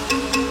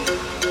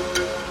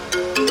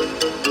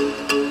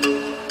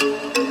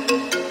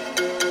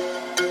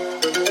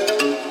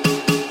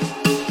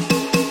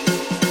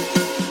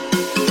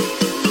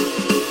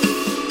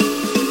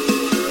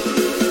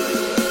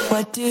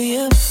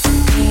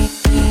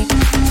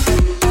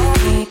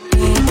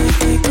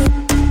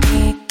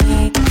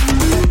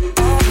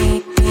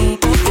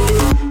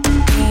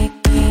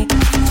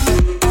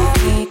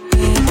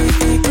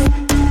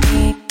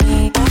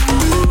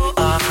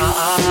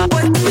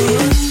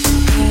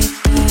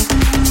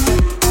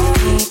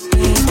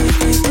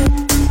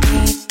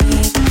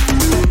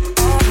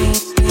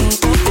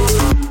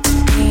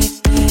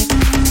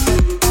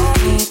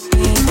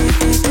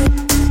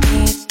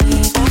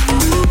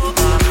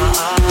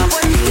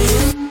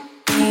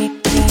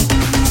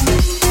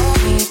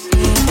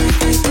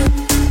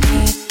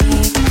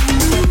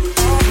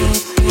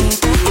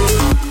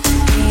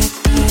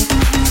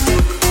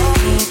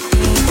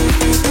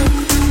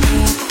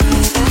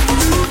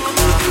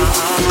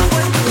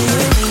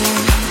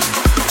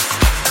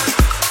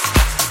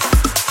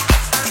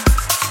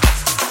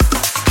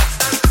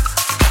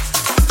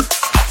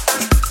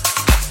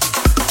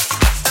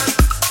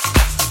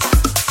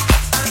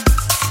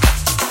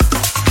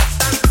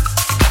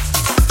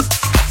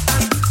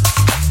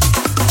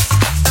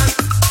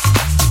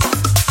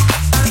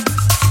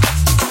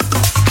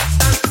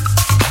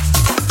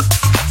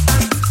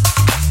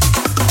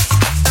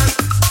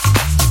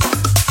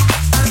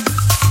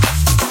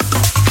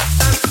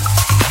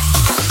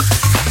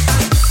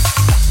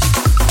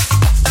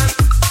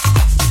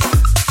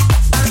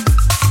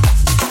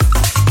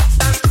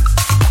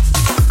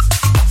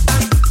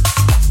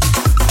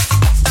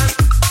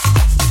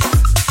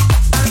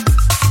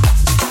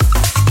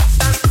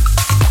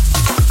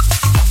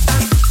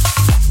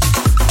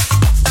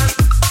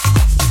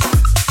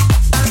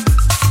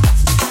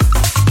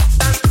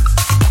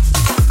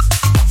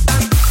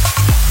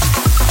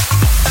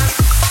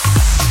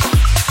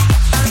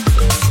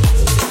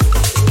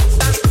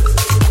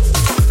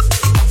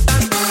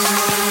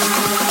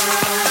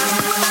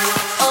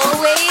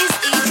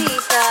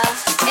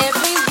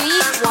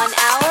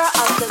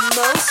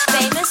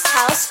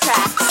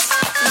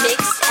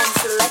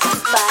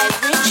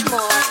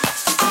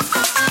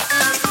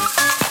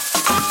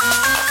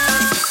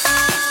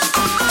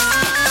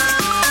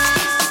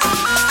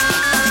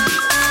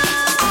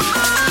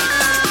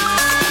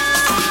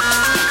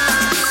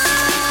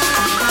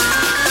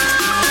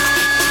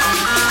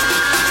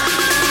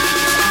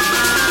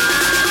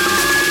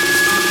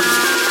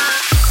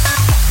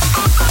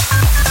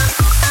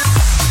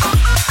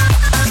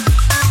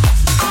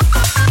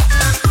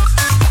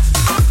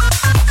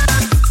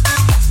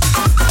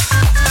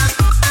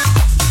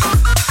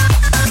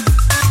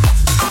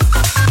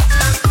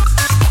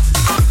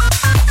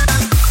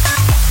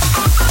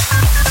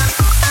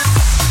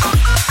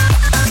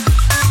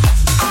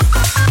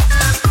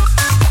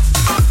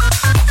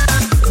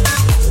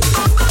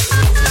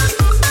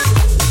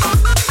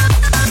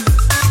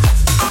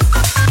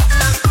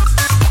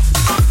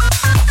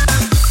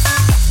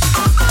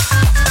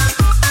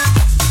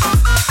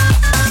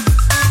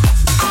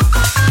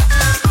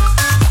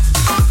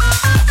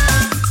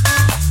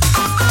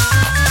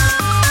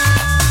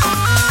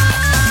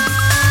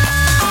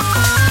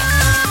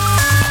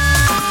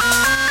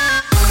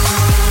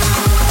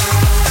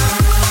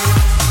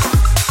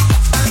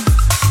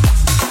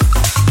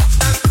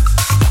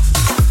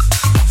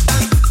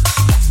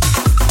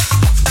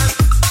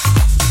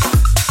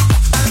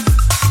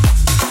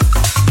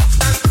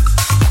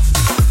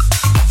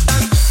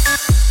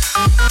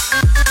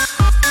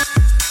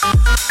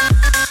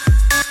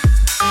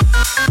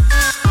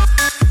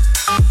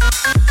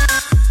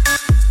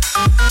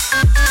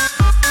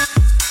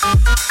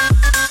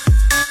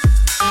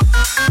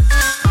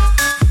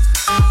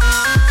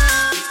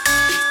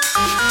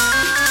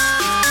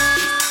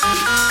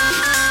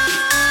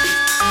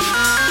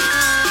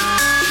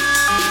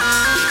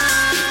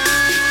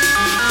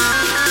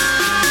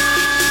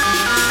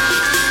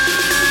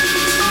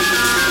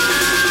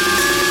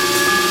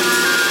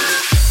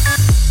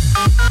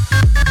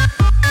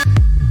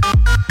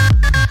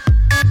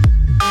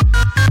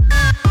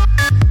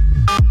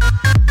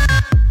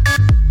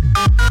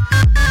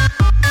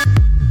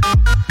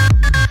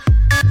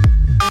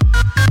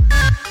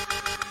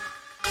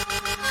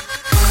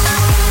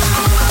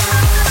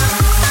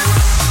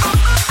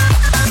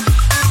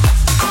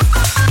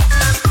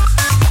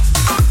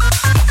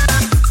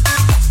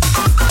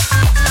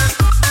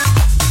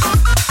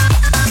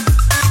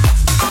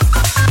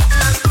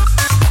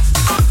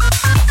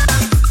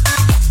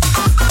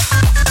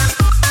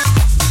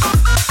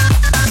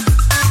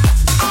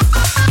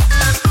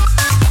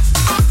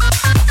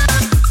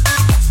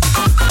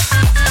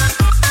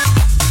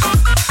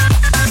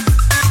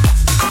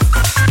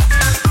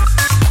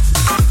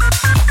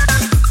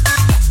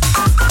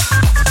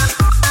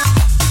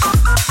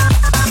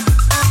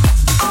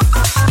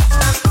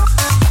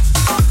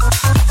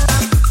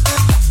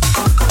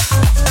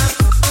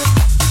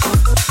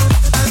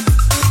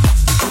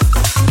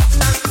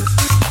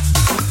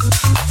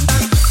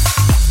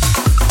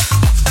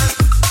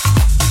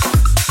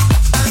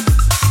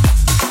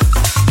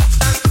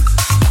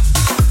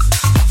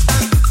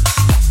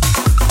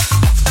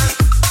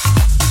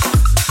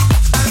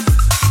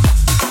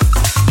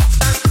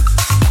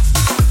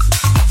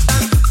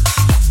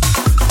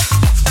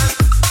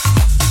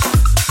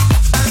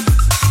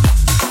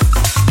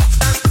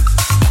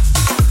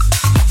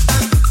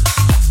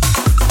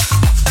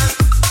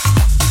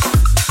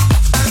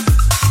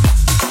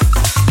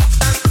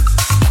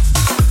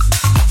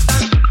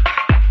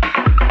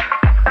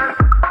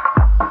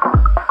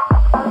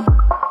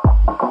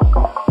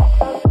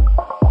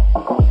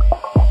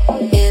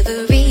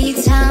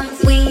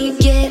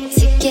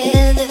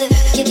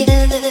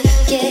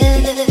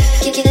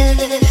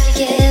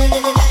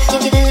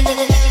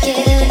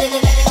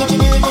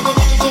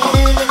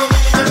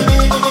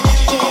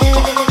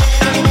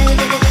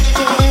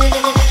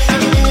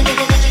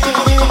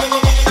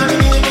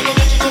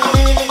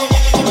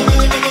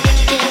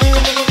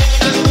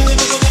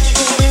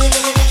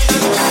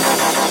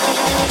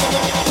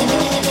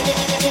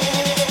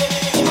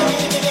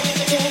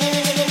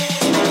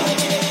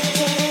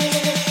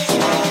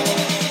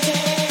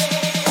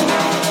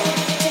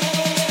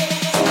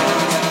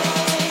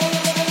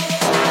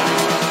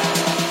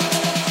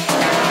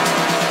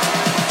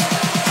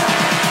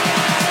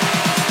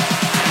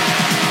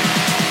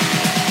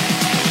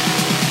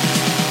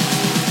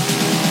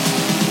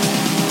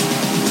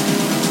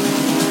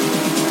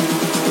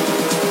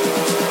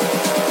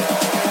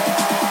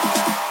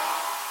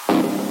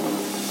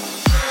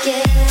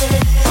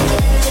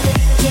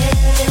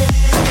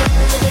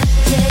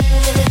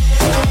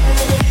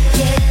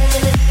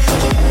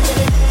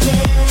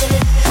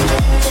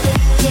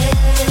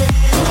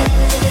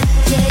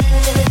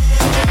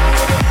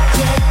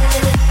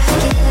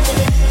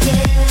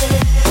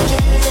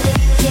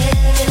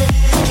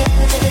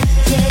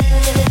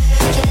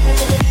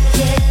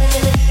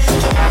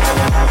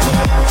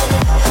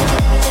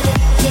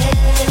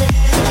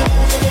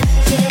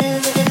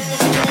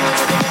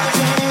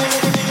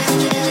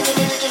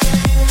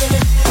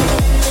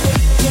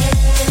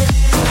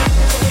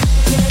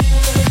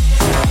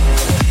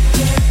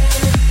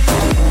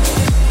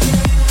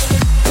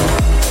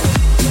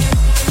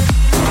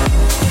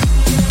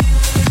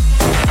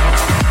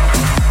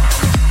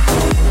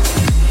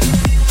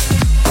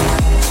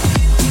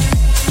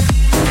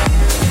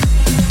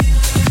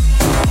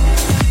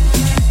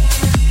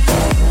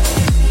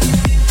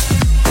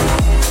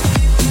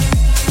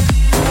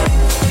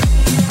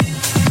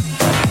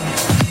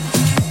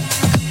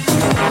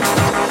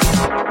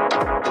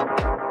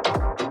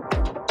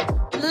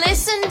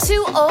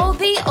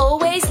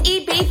 Always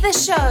Ibiza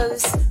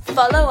shows.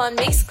 Follow on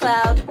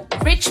Mixcloud.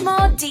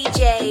 Richmore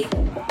DJ.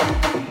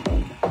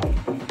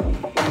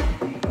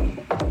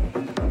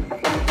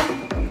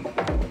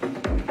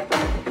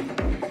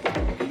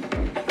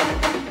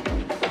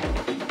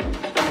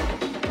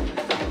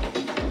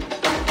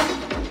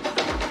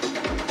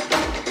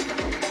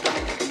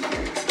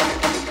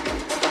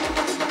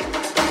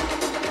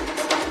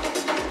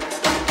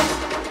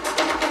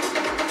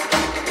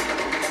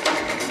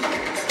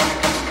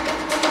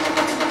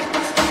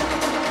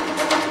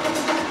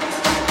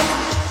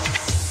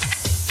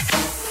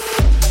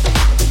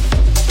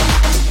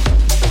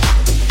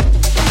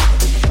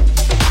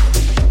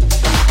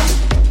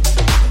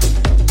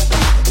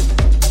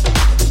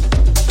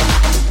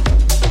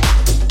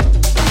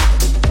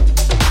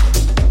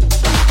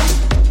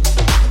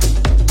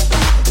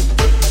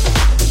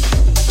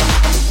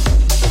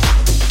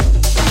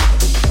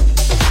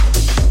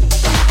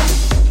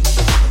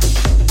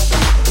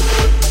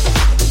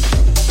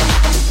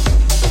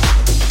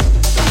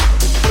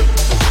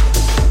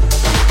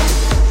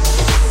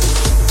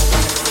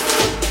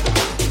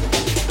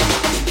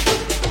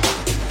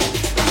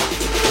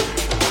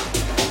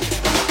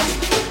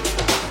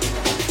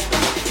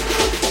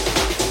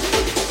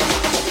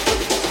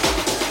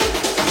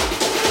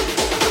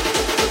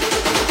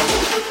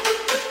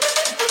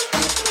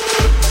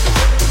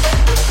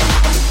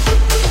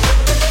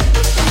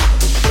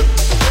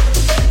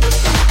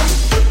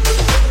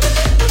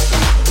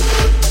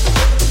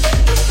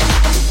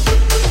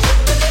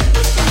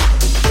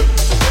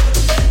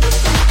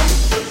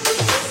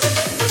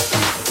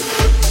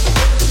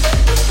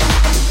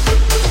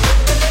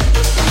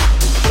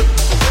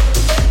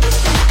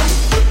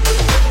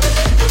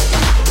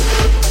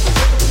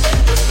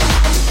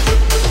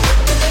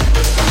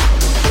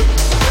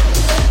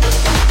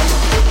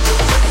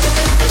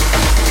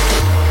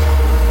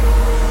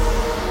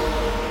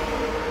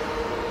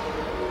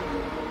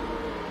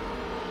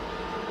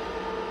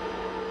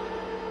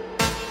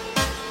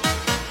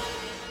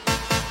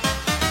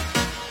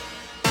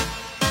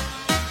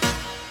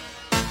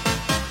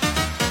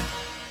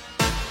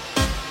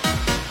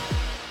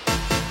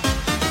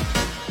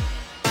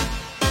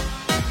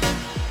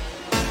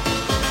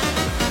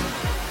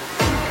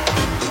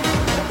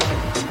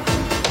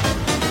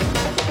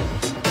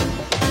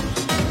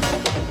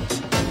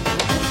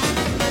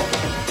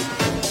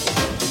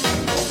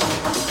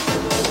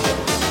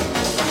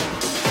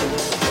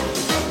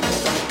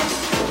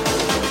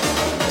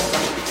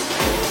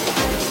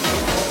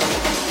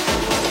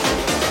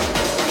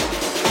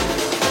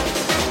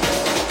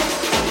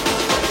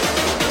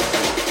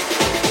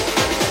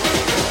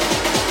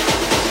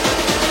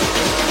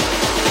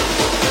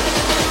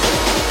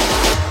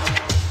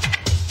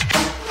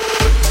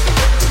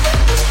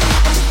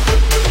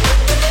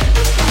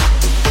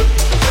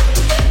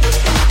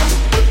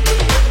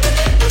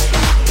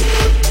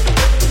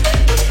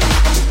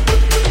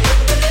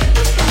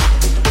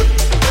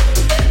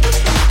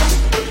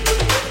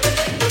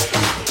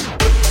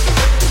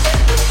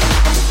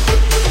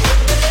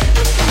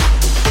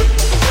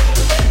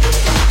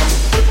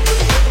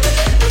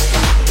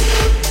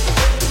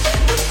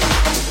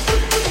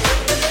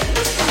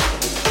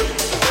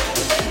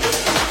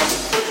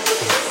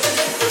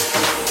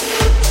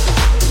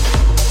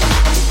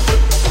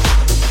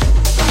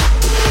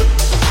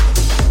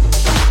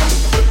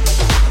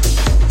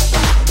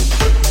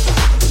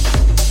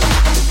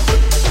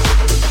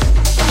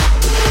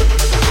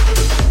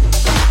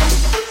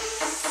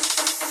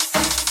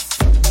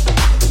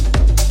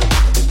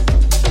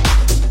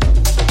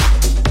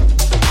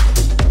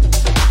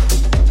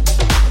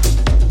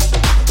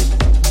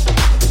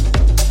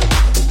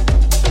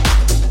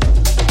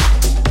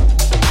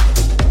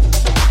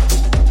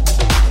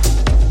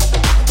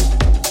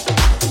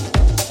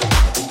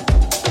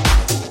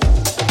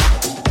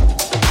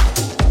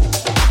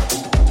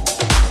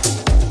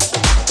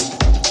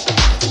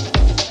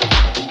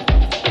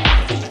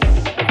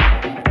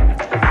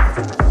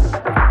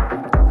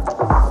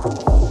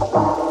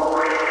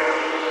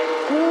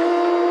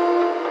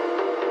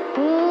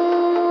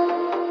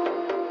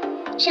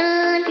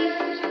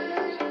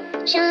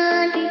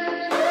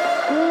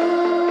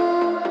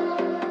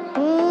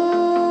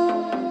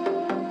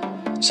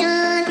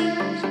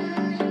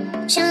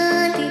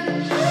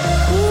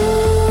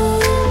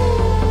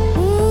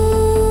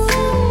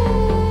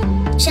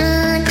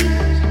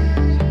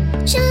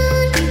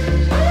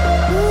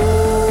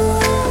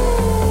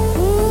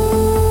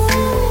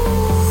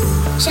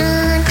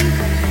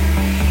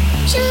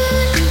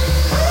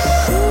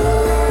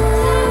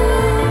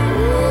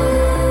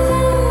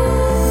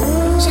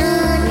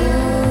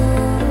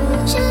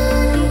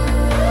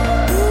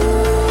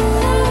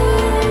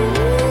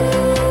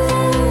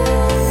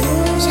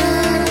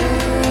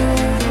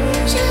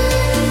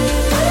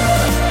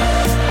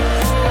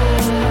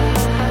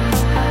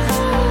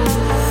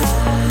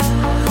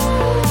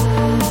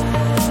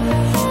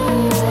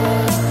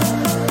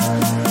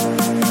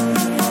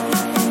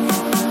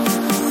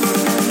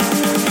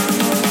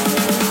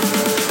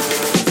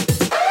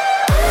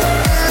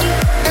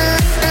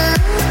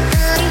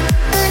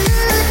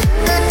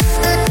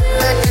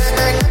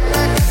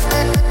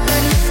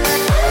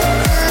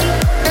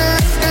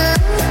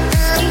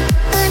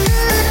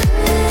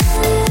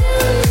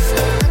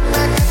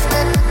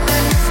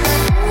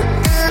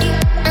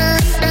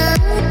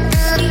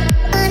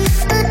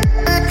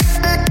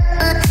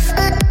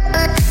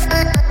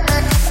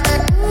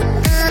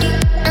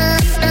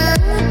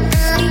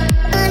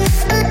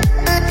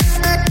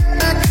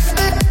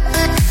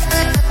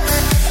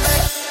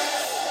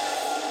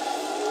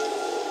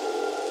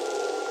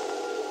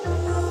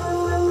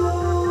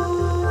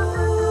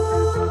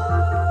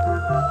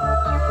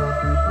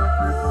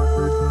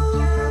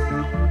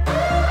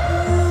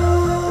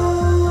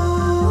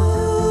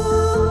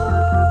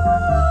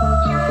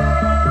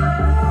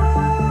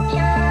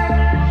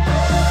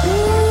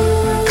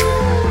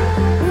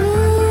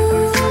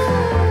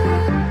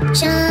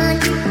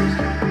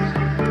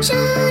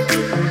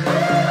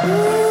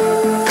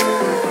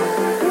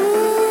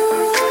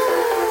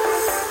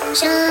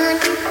 Shine.